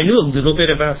I knew a little bit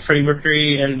about Freddie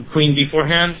Mercury and Queen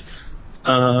beforehand.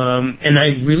 And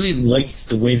I really liked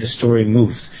the way the story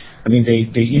moved. I mean,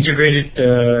 they integrated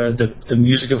the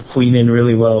music of Queen in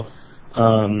really well.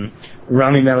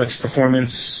 Rami Malek's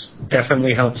performance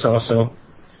definitely helps also.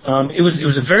 It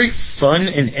was a very fun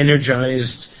and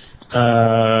energized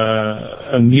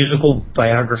a musical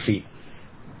biography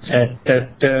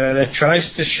that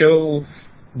tries to show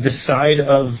the side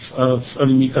of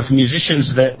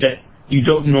musicians that you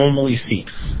don't normally see.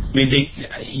 I mean,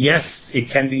 yes, it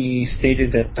can be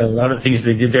stated that a lot of things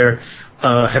they did there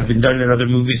have been done in other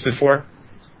movies before,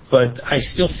 but I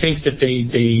still think that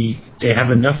they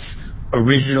have enough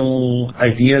original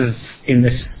ideas in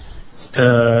this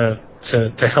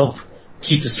to help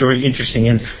keep the story interesting.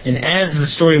 And as the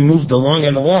story moved along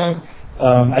and along,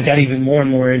 I got even more and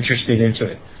more interested into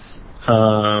it.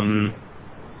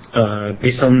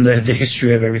 based on the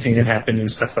history of everything that happened and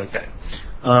stuff like that.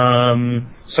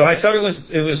 So I thought it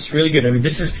was really good. I mean,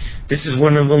 this is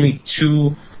one of only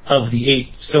 2 of the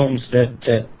 8 films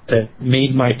that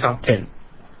made my top 10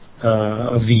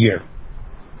 of the year.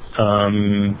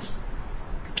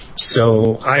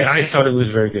 So I thought it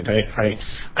was very good.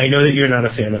 I know that you're not a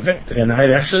fan of it, and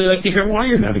I'd actually like to hear why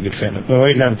you're not a good fan of it. Why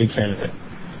you're not a big fan of it.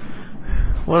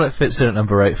 Well, it fits in at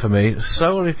number 8 for me,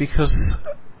 solely because,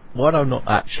 one, I'm not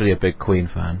actually a big Queen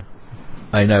fan.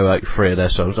 I know like 3 of their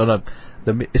songs, and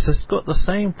it's just got the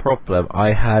same problem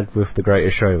I had with The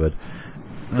Greatest Showman.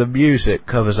 The music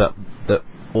covers up the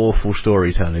awful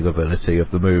storytelling ability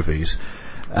of the movies.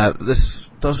 This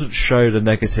doesn't show the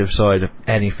negative side of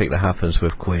anything that happens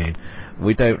with Queen.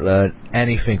 We don't learn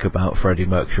anything about Freddie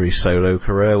Mercury's solo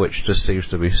career, which just seems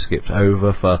to be skipped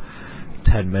over for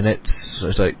 10 minutes.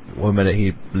 It's like 1 minute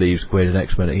he leaves Queen, the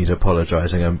next minute he's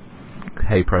apologising, and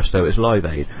hey presto, it's Live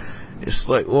Aid. It's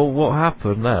like, well, what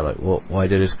happened there? Like, why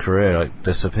did his career like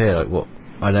disappear? Like, what?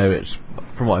 I know it's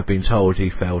from what I've been told, he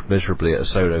failed miserably at a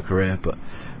solo career, but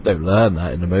don't learn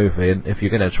that in the movie. And if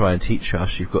you're going to try and teach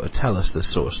us, you've got to tell us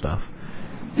this sort of stuff.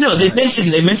 No, they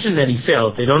mentioned that he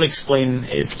failed. They don't explain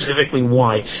specifically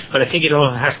why, but I think it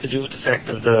all has to do with the fact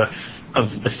of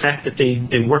the fact that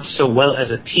they worked so well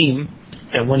as a team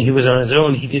that when he was on his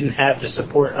own, he didn't have the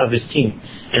support of his team,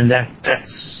 and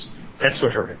that's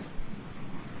what hurt him.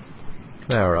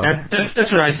 Fair enough.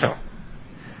 That's what I saw.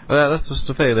 Well, that's just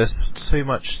the thing. There's too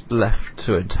much left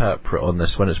to interpret on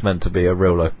this when it's meant to be a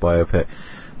real life biopic.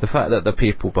 The fact that the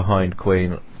people behind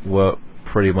Queen were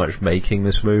pretty much making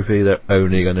this movie, they're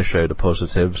only going to show the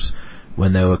positives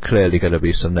when there were clearly going to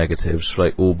be some negatives,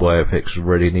 like all biopics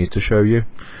really need to show you.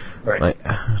 Right.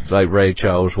 Like Ray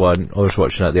Charles one, I was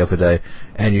watching that the other day,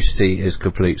 and you see his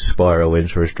complete spiral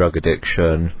into his drug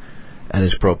addiction and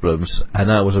his problems, and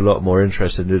that was a lot more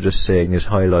interesting than just seeing his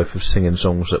high life of singing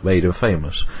songs that made him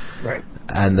famous. Right.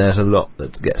 And there's a lot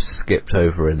that gets skipped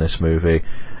over in this movie,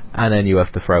 and then you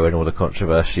have to throw in all the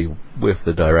controversy with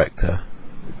the director,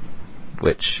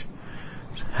 which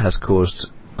has caused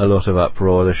a lot of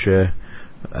uproar this year,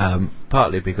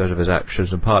 partly because of his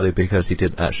actions and partly because he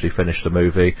didn't actually finish the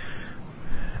movie,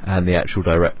 and the actual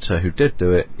director who did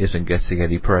do it isn't getting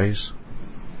any praise.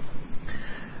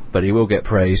 But he will get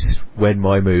praise when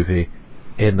my movie,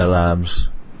 In the Lambs,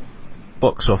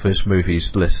 box office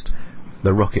movies list,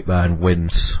 The Rocket Man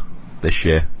wins this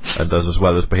year and does as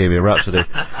well as Bohemian Rhapsody.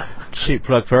 Cheap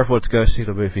plug for everyone to go see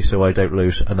the movie so I don't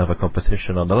lose another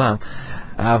competition on the Lamb.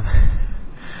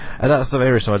 And that's the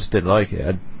main reason I just didn't like it.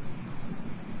 And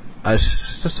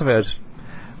it's just something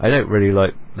I don't really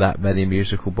like that many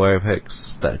musical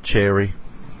biopics that are cheery,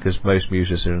 because most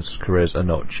musicians' careers are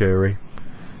not cheery.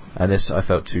 And this, I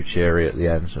felt too cheery at the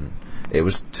end, and it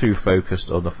was too focused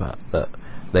on the fact that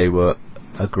they were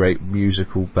a great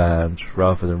musical band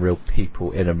rather than real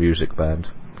people in a music band.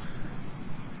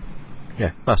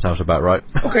 Yeah, that sounds about right.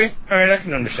 Okay, alright, I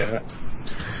can understand that.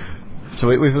 So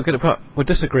we'll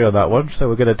disagree on that one, so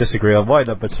we're going to disagree on my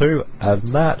number 2,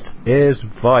 and that is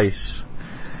Vice.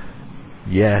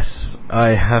 Yes, I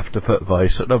have to put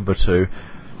Vice at number 2,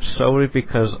 solely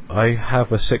because I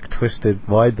have a sick, twisted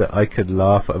mind that I can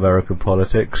laugh at American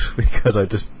politics, because I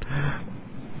just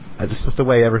the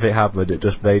way everything happened, it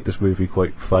just made this movie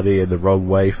quite funny in the wrong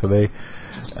way for me.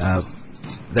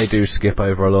 They do skip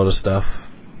over a lot of stuff,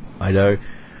 I know.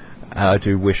 I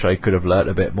do wish I could have learnt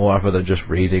a bit more other than just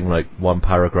reading like one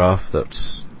paragraph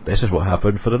that's this is what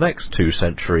happened for the next 2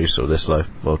 centuries or this life,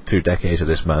 well, 2 decades of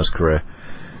this man's career,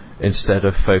 instead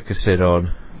of focusing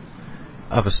on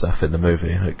other stuff in the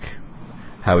movie, like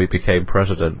how he became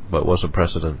president but wasn't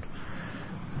president.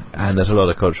 And there's a lot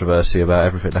of controversy about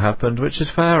everything that happened, which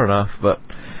is fair enough, but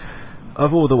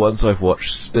of all the ones I've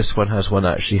watched, this one has one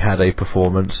that actually had a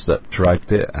performance that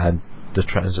dragged it, and the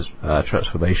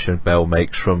transformation Belle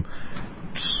makes from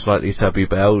slightly tubby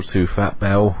Belle to fat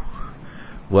Belle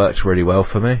worked really well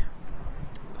for me.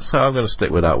 So I'm going to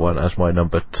stick with that one as my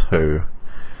number 2.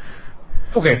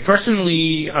 Okay,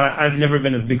 personally, I've never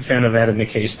been a big fan of Adam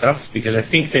McKay's stuff because I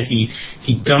think that he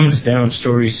dumbs down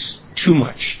stories too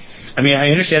much. I mean, I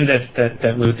understand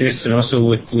that with this and also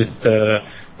with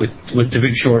The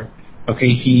Big Short, okay,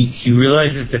 he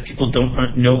realizes that people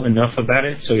don't know enough about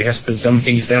it, so he has to dumb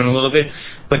things down a little bit.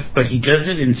 But he does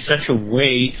it in such a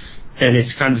way that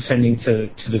it's condescending to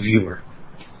the viewer,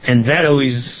 and that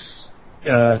always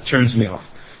turns me off.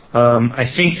 I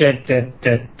think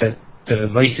that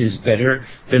Vice is better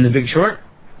than The Big Short.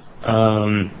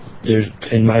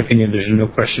 In my opinion, there's no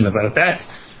question about that.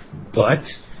 But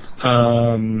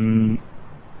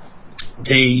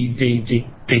they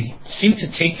seem to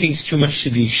take things too much to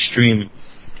the extreme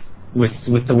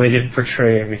with the way they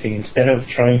portray everything. Instead of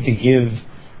trying to give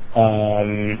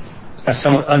a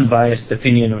somewhat unbiased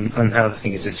opinion on how the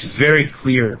thing is, it's very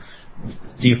clear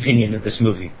the opinion of this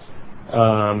movie.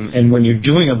 And when you're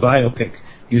doing a biopic,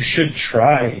 you should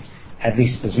try, at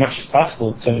least as much as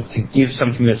possible, to give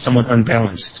something that's somewhat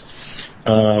unbalanced,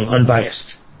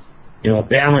 unbiased. A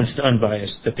balanced,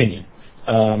 unbiased opinion.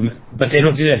 But they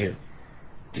don't do that here.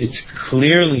 It's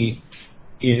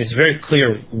very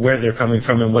clear where they're coming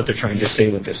from and what they're trying to say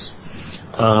with this.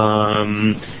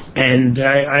 And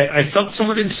I felt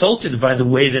somewhat insulted by the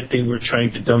way that they were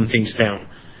trying to dumb things down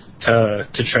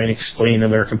to try and explain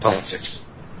American politics.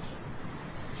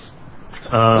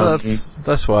 Well,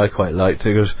 that's why I quite liked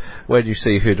it, because when you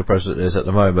see who the president is at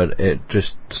the moment, it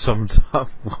just sums up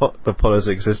what the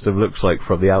politics system looks like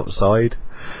from the outside.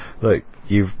 Like,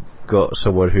 you've got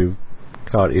someone who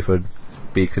can't even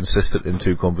be consistent in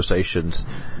two conversations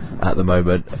at the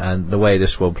moment, and the way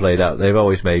this one played out, they've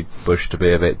always made Bush to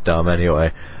be a bit dumb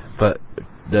anyway, but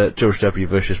George W.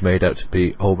 Bush is made out to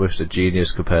be almost a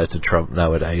genius compared to Trump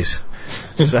nowadays.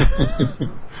 So,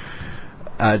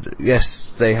 and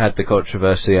yes, they had the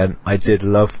controversy, and I did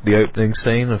love the opening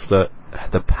scene of the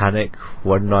panic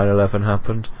when 9/11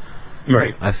 happened.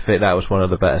 Right. I think that was one of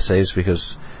the better scenes,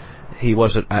 because he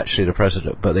wasn't actually the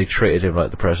president, but they treated him like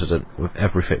the president with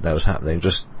everything that was happening.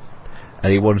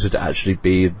 And he wanted to actually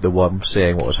be the one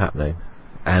seeing what was happening,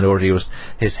 and already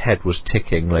his head was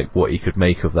ticking like what he could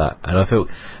make of that. And I felt,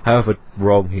 however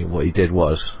wrong what he did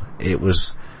was,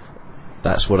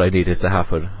 that's what I needed to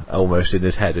happen, almost in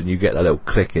his head, and you get that little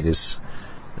click in his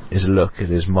look, in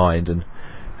his mind, and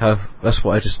that's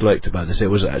what I just liked about this. It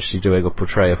was actually doing a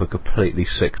portrayal of a completely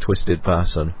sick, twisted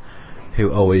person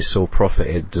who always saw profit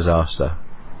in disaster.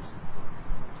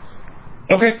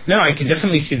 Okay, no, I can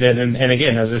definitely see that, and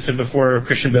again, as I said before,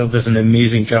 Christian Bale does an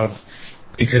amazing job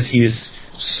because he's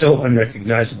so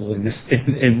unrecognizable in this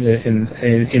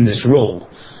in this role.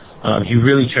 He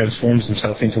really transforms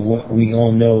himself into what we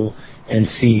all know and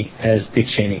see as Dick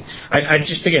Cheney. I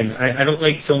don't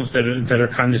like films that are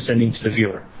condescending to the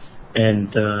viewer,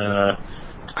 and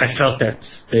I felt that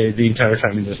the entire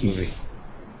time in this movie.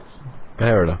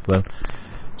 Fair enough, then.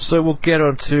 So we'll get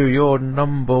on to your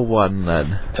number one,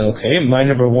 then. Okay, my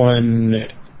number one...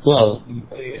 Well,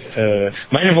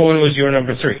 my number one was your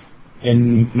number three.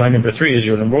 And my number three is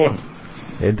your number one.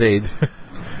 Indeed.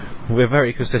 We're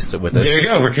very consistent with this. There you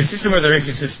go, we're consistent with our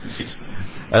inconsistencies.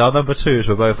 And our number twos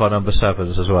were both our number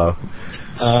sevens as well.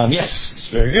 Yes,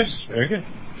 very good, very good.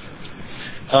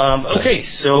 Okay,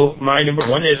 so my number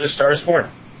one is A Star Is Born.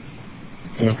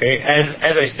 Okay,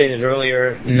 as I stated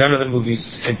earlier, none of the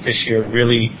movies this year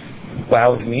really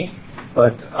wowed me,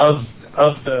 but of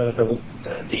the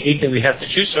 8 that we have to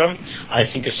choose from, I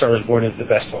think A Star Is Born is the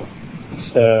best one.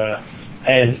 It's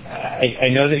and I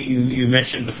know that you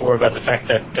mentioned before about the fact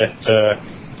that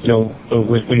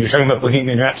when you're talking about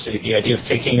Bohemian Rhapsody, the idea of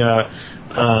taking a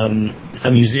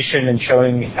musician and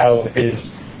showing how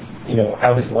his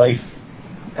life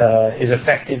is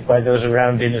affected by those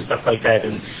around him and stuff like that,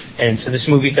 and so this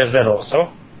movie does that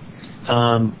also.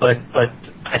 But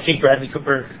I think Bradley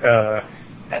Cooper,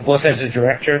 both as a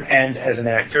director and as an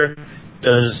actor,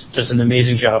 does an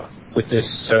amazing job with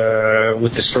this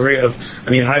story of.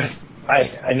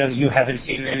 I know that you haven't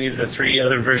seen any of the 3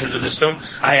 other versions of this film.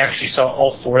 I actually saw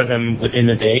all 4 of them within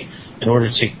a day in order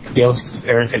to be able to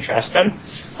compare and contrast them.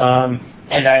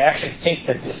 And I actually think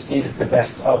that this is the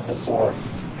best of the 4.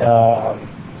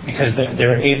 Because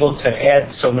they're able to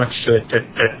add so much to it that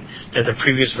the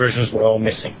previous versions were all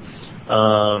missing.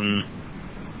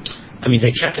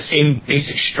 They kept the same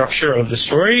basic structure of the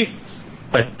story,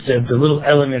 but the little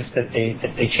elements that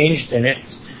they changed in it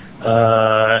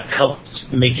helped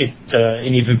make it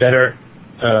an even better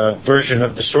version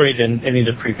of the story than any of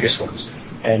the previous ones.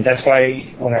 And that's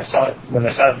why when I saw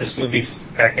this movie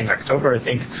back in October, I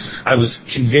think I was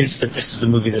convinced that this is the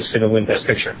movie that's going to win Best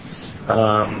Picture.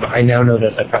 I now know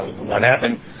that probably will not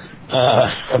happen,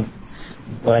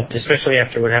 but especially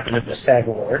after what happened at the SAG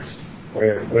Awards,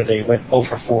 where they went 0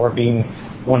 for 4, being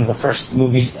one of the first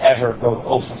movies to ever go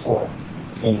 0 for 4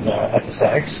 at the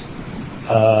SAGs.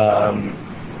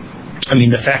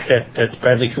 The fact that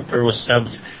Bradley Cooper was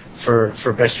snubbed for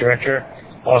Best Director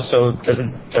also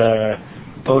doesn't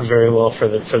bode very well for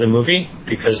the movie,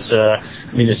 because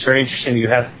it's very interesting that you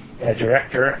have a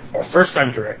director, or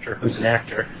first-time director, who's an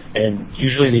actor, and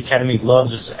usually the Academy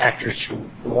loves actors who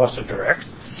also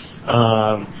direct,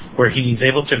 where he's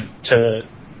able to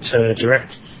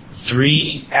direct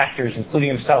 3 actors, including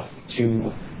himself,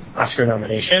 to Oscar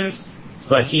nominations,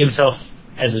 but he himself,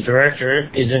 as a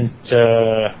director, isn't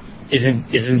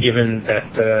given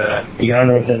the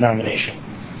honor of the nomination.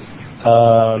 So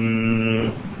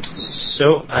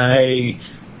I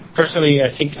personally, I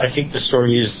think the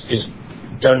story is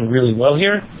done really well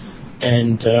here.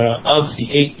 And of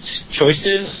the 8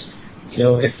 choices,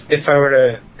 if I were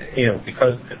to,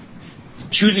 because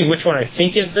choosing which one I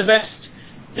think is the best,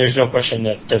 there's no question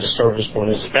that A Star Is Born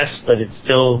is the best, but it's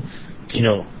still,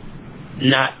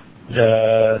 not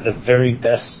the very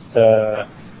best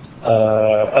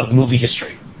of movie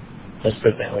history. Let's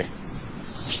put it that way.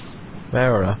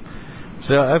 Fair enough.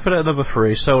 So I put it at number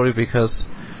 3 solely because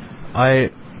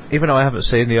even though I haven't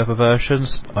seen the other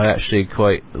versions, I actually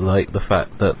quite like the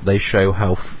fact that they show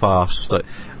how fast,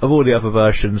 of all the other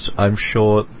versions, I'm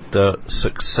sure the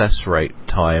success rate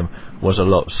time was a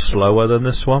lot slower than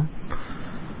this one.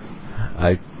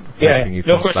 No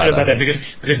question about that,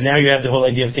 because now you have the whole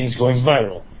idea of things going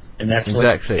viral, and that's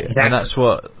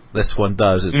what this one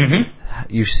does.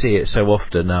 You see it so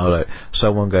often now. Like,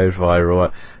 someone goes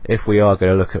viral. If we are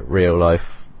going to look at real life,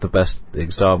 the best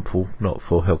example, not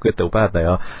for how good or bad they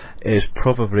are, is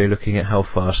probably looking at how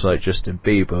fast Justin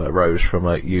Bieber rose from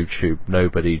YouTube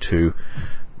nobody to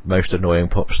most annoying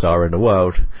pop star in the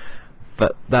world.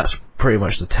 But that's pretty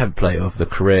much the template of the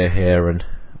career here, and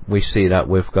we see that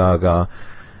with Gaga,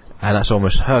 and that's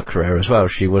almost her career as well.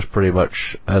 She was pretty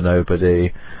much a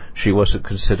nobody. She wasn't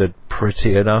considered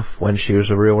pretty enough when she was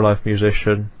a real life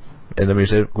musician in the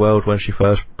music world when she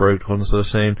first broke onto the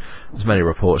scene. There's many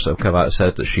reports that have come out and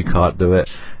said that she can't do it,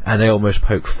 and they almost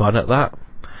poke fun at that.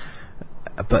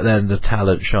 But then the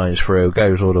talent shines through,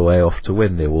 goes all the way off to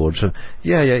win the awards, and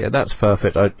yeah, that's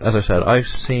perfect. As I said, I've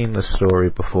seen the story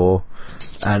before,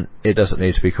 and it doesn't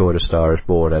need to be called A Star Is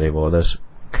Born anymore. There's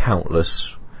countless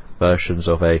versions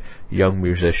of a young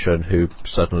musician who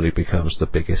suddenly becomes the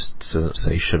biggest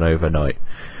sensation overnight.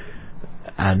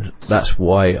 And that's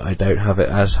why I don't have it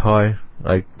as high.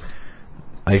 I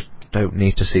don't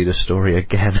need to see the story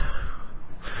again.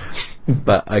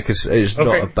 But it's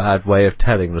not a bad way of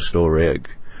telling the story.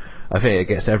 I think it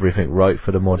gets everything right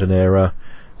for the modern era.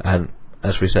 And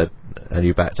as we said, and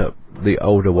you backed up, the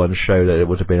older ones show that it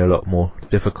would have been a lot more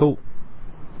difficult.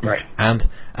 Right. And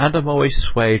I'm always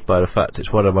swayed by the fact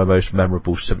it's one of my most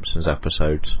memorable Simpsons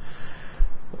episodes,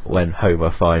 when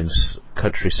Homer finds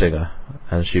country singer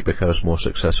and she becomes more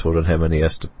successful than him and he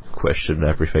has to question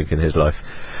everything in his life.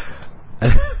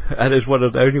 And it's one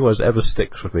of the only ones that ever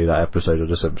sticks with me, that episode of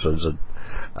The Simpsons, and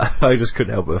I just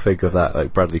couldn't help but think of that,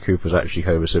 like Bradley Cooper's actually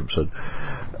Homer Simpson.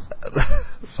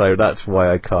 So that's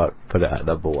why I can't put it at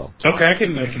number 1. Okay, I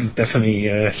can definitely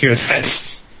hear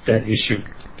that issue.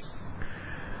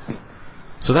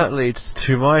 So that leads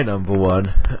to my number 1,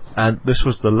 and this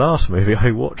was the last movie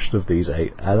I watched of these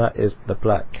 8, and that is The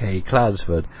Black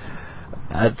Klansman.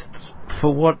 And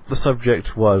for what the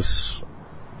subject was,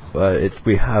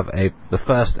 we have the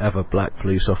first ever black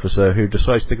police officer who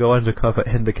decides to go undercover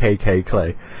in the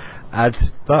KKK, and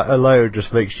that alone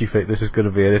just makes you think this is going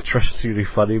to be an interestingly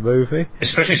funny movie.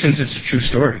 Especially since it's a true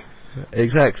story.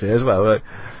 Exactly, as well.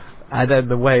 And then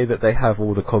the way that they have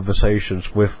all the conversations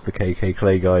with the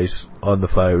KKK guys on the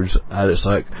phones, and it's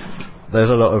like, there's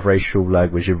a lot of racial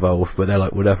language involved, but they're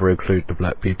like, we'll never include the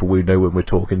black people, we know when we're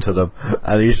talking to them.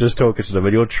 And he's just talking to them,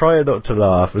 and you're trying not to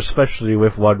laugh, especially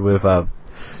with one with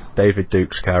David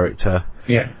Duke's character.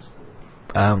 Yeah.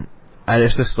 And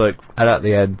it's just like, and at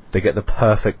the end, they get the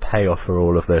perfect payoff for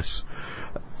all of this.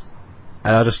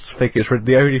 And I just think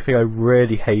the only thing I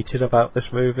really hated about this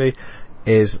movie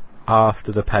is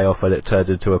after the payoff when it turned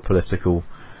into a political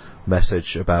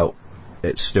message about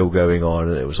it's still going on,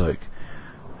 and it was like,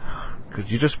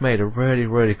 because you just made a really,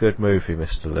 really good movie,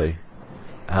 Mr. Lee.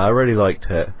 And I really liked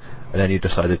it, and then you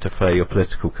decided to play your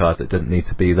political card that didn't need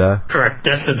to be there. Correct.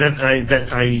 This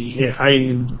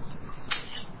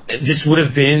would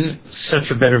have been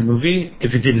such a better movie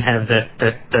if it didn't have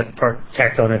that part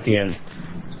tacked on at the end.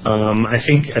 I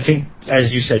think,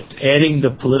 as you said, adding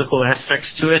the political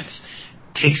aspects to it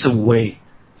takes away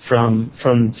from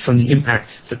the impact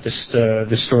that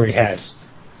the story has.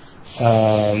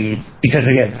 Because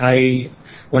again,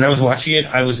 when I was watching it,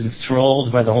 I was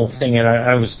enthralled by the whole thing, and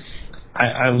I was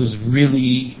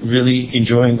really, really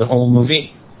enjoying the whole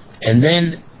movie. And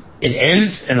then it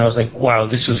ends, and I was like, wow,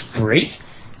 this was great.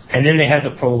 And then they had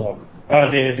the prologue,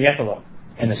 the epilogue.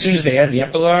 And as soon as they had the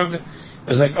epilogue, I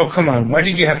was like, oh, come on, why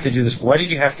did you have to do this? Why did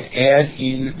you have to add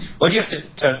in, why did you have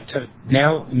to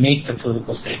now make the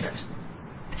political statement?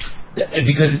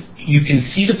 Because you can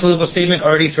see the political statement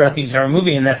already throughout the entire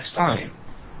movie, and that's fine.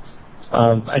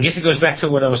 I guess it goes back to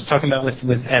what I was talking about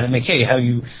with Adam McKay,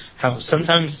 how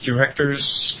sometimes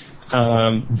directors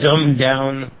dumb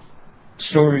down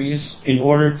stories in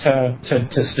order to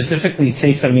specifically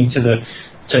say something to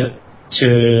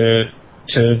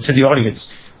to the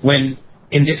audience, when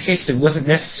in this case it wasn't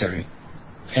necessary,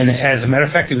 and as a matter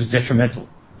of fact, it was detrimental.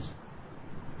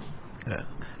 Yeah.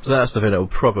 So that's the thing that will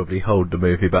probably hold the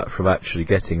movie back from actually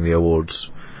getting the awards.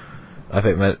 I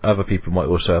think other people might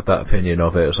also have that opinion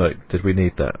of it. It's like, did we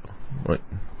need that? Like,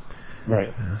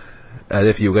 right. And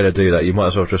if you were going to do that, you might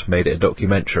as well have just made it a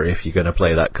documentary if you're going to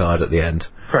play that card at the end.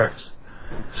 Correct.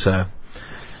 So.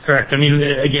 Correct. I mean,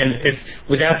 again, if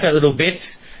without that little bit,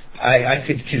 I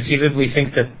could conceivably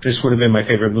think that this would have been my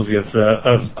favorite movie of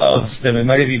them. It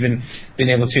might have even been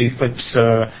able to eclipse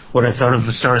what I thought of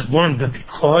The Star Is Born, but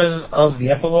because of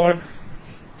the epilogue,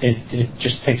 it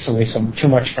just takes away too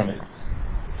much from it.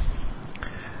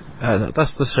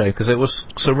 That's the shame, because it was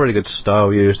some really good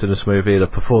style used in this movie. The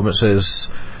performances,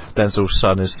 Denzel's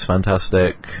son is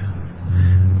fantastic.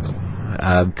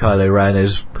 Kylo Ren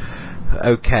is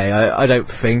okay. I don't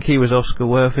think he was Oscar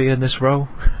worthy in this role,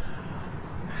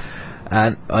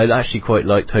 and I actually quite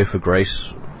liked Topher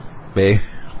Grace being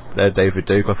David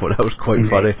Duke. I thought that was quite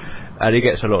funny, and he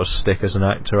gets a lot of stick as an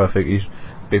actor. I think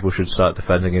people should start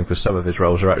defending him, because some of his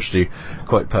roles are actually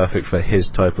quite perfect for his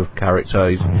type of character.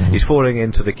 He's falling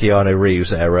into the Keanu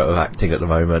Reeves era of acting at the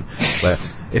moment, where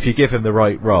if you give him the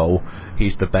right role,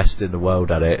 he's the best in the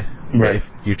world at it. Right.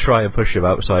 But if you try and push him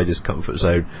outside his comfort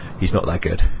zone, he's not that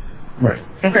good. Right.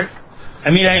 Okay. I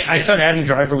mean, I thought Adam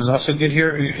Driver was also good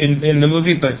here in the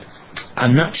movie, but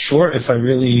I'm not sure if I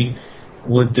really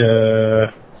would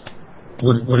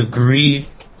agree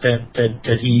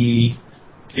that he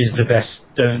is the best,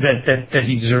 that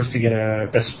he deserves to get a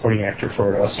Best Supporting Actor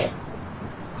for it also.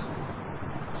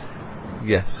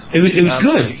 Yes. It was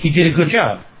good. He did a good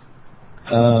job.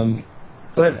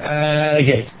 But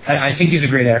again, I think he's a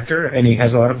great actor and he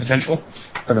has a lot of potential,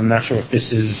 but I'm not sure if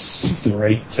this is the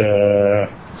right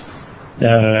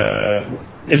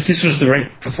if this was the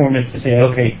right performance to say,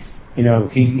 okay, you know,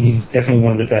 he's definitely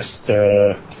one of the best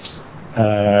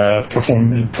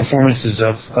performances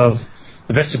of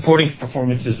the best supporting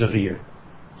performances of the year.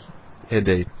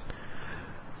 Indeed.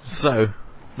 So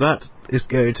that is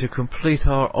going to complete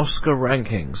our Oscar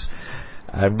rankings,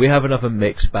 and we have another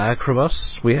mixed bag from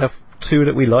us. We have 2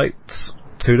 that we liked,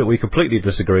 2 that we completely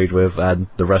disagreed with, and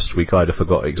the rest we kind of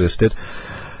forgot existed.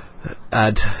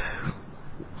 And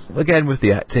again, with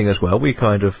the acting as well, we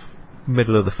kind of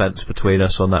middle of the fence between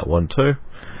us on that one too.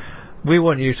 We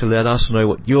want you to let us know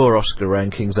what your Oscar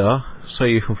rankings are, so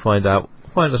you can find us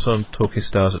on Talking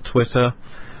Stars at Twitter.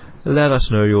 Let us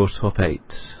know your top 8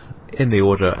 in the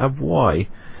order and why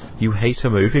you hate a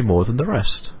movie more than the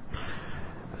rest.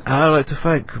 I'd like to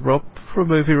thank Rob from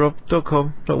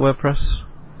movierob.com, .wordpress.com.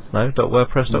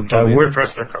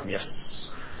 WordPress.com, yes.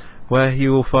 Where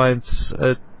you will find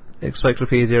an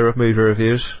encyclopedia of movie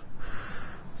reviews.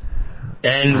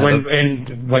 And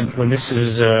when this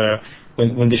is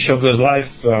when the show goes live,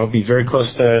 I'll be very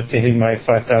close to hitting my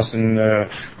 5,000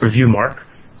 review mark.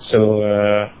 So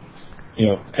you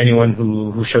know, anyone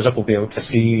who shows up will be able to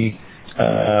see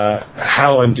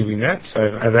how I'm doing that.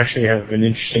 I've actually have an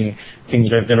interesting thing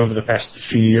that I've done over the past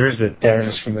few years that Darren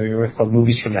is familiar with, called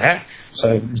Movies from the Hat. So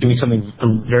I'm doing something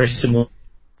very similar,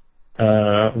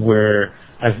 where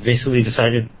I've basically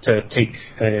decided to take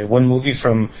one movie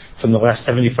from the last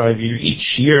 75 years,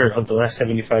 each year of the last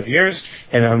 75 years,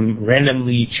 and I'm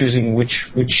randomly choosing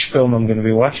which film I'm going to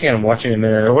be watching, and I'm watching them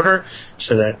in that order,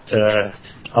 so that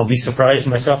I'll be surprised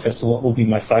myself as to what will be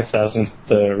my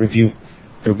 5,000th review.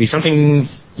 There will be something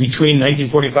between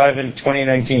 1945 and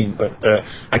 2019, but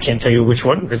I can't tell you which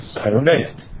one because I don't know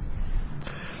yet.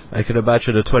 I can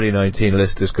imagine the 2019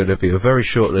 list is going to be a very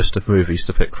short list of movies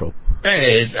to pick from.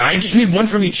 I just need one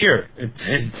from each year.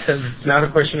 It's not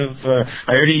a question of...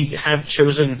 I already have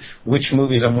chosen which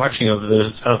movies I'm watching of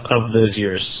those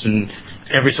years, and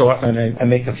every so often I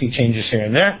make a few changes here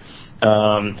and there.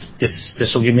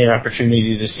 This will give me an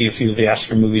opportunity to see a few of the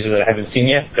Oscar movies that I haven't seen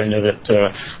yet. I know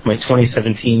that my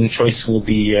 2017 choice will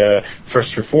be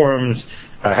First Reformed.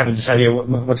 I haven't decided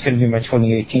what's going to be my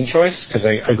 2018 choice, because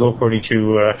I go according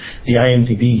to the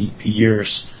IMDb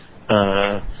years.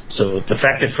 So the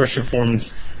fact that First Reformed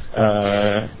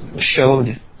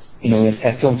showed,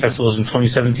 at film festivals in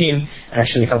 2017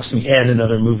 actually helps me add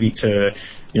another movie to,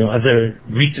 other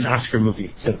recent Oscar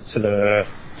movie to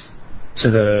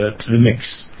the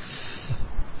mix.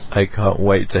 I can't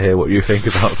wait to hear what you think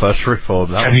about First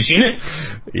Reformed. Have you seen it?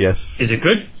 Yes. Is it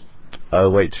good?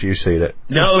 I'll wait till you've seen it.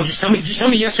 No, just tell me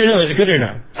yes or no. Is it good or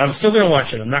not? I'm still going to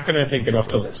watch it. I'm not going to take it off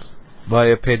the list. My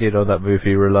opinion on that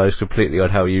movie relies completely on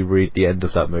how you read the end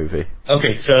of that movie.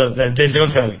 Okay, so then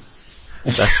don't tell me.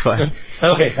 That's fine.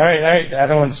 Okay, all right. I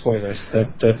don't want spoilers.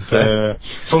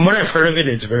 From what I've heard of it,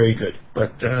 it's very good.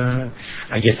 But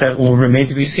I guess that will remain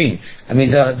to be seen. I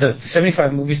mean, the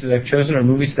 75 movies that I've chosen are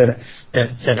movies that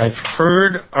I've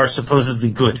heard are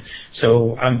supposedly good.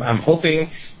 So I'm hoping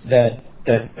that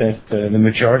the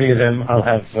majority of them I'll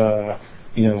have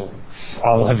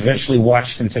eventually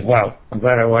watched and said, wow, I'm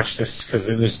glad I watched this because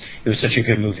it was such a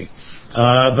good movie.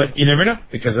 But you never know,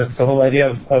 because that's the whole idea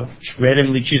of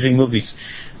randomly choosing movies.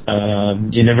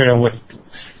 You never know what,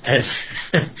 as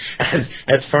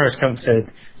Forrest Gump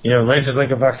said, life is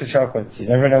like a box of chocolates. You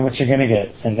never know what you're going to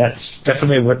get, and that's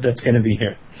definitely what that's going to be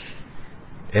here.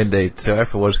 Indeed. So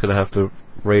everyone's going to have to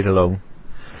read along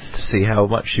to see how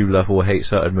much you love or hate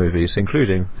certain movies,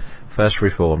 including First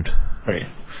Reformed. Right.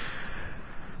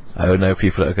 I know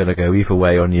people that are going to go either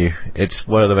way on you. It's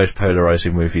one of the most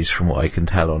polarizing movies from what I can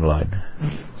tell online.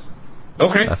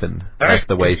 Okay. I think that's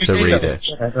the way to read it.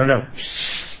 I don't know.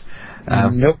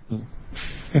 Nope.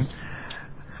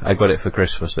 I got it for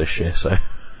Christmas this year, so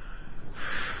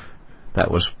that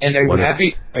was. And are you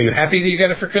happy? Are you happy that you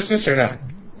got it for Christmas or not?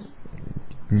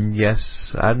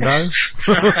 Yes and no.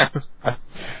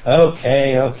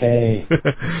 Okay.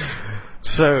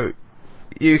 So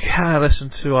you can listen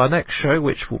to our next show,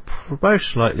 which will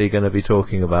most likely going to be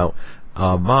talking about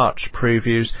our March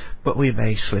previews, but we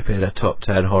may slip in a top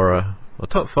 10 horror or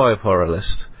top 5 horror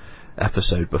list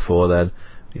episode before then.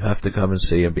 You have to come and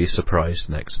see and be surprised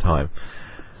next time.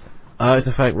 I'd like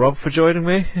to thank Rob for joining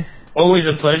me. Always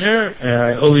a pleasure.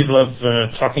 I always love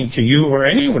talking to you or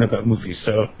anyone about movies,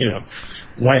 so,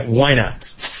 why not?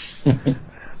 And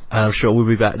I'm sure we'll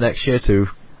be back next year to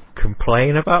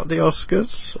complain about the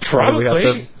Oscars. Probably.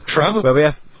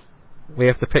 Well, we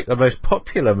have to pick the most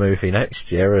popular movie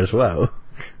next year as well.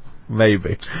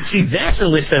 Maybe. See, that's a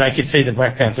list that I could say that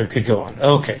Black Panther could go on.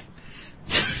 Okay.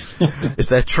 It's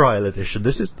their trial edition.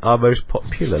 This is our most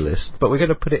popular list, but we're going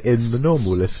to put it in the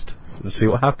normal list and see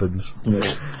what happens. I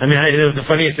mean, the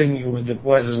funniest thing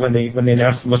was when they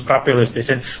announced the most popular list, they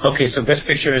said, okay, so Best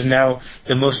Picture is now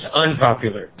the most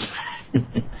unpopular.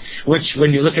 Which,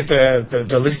 when you look at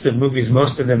the list of movies,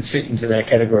 most of them fit into that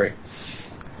category.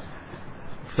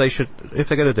 If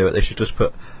they're going to do it, they should just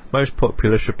put most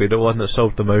popular should be the one that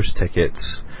sold the most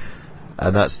tickets,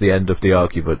 and that's the end of the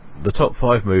argument. The top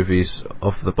 5 movies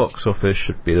of the box office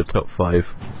should be the top 5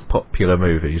 popular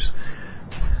movies.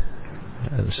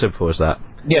 As simple as that.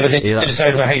 Yeah, but then you have to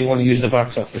decide how you want to use the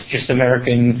box office. Just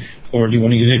American, or do you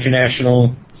want to use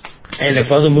international? And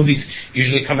if other movies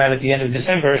usually come out at the end of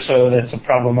December, so that's a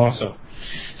problem also.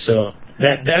 So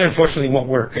that unfortunately won't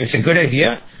work. It's a good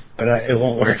idea, but it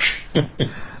won't work.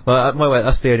 Well,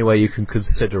 that's the only way you can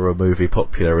consider a movie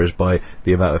popular is by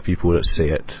the amount of people that see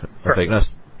it. I think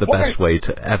that's the best way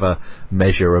to ever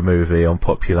measure a movie on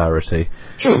popularity.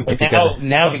 True.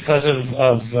 Now because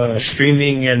of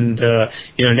streaming and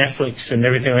Netflix and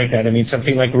everything like that, I mean,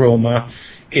 something like Roma,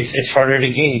 it's harder to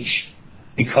gauge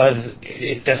because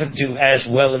it doesn't do as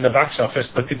well in the box office,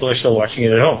 but people are still watching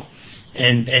it at home.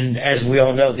 And as we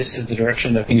all know, this is the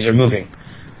direction that things are moving,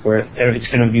 where it's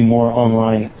going to be more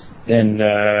online than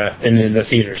in the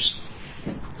theaters.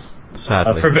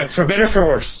 Sadly. For better or for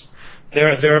worse.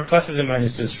 There are pluses and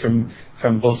minuses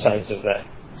from both sides of that.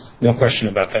 No question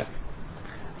about that.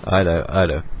 I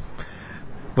know.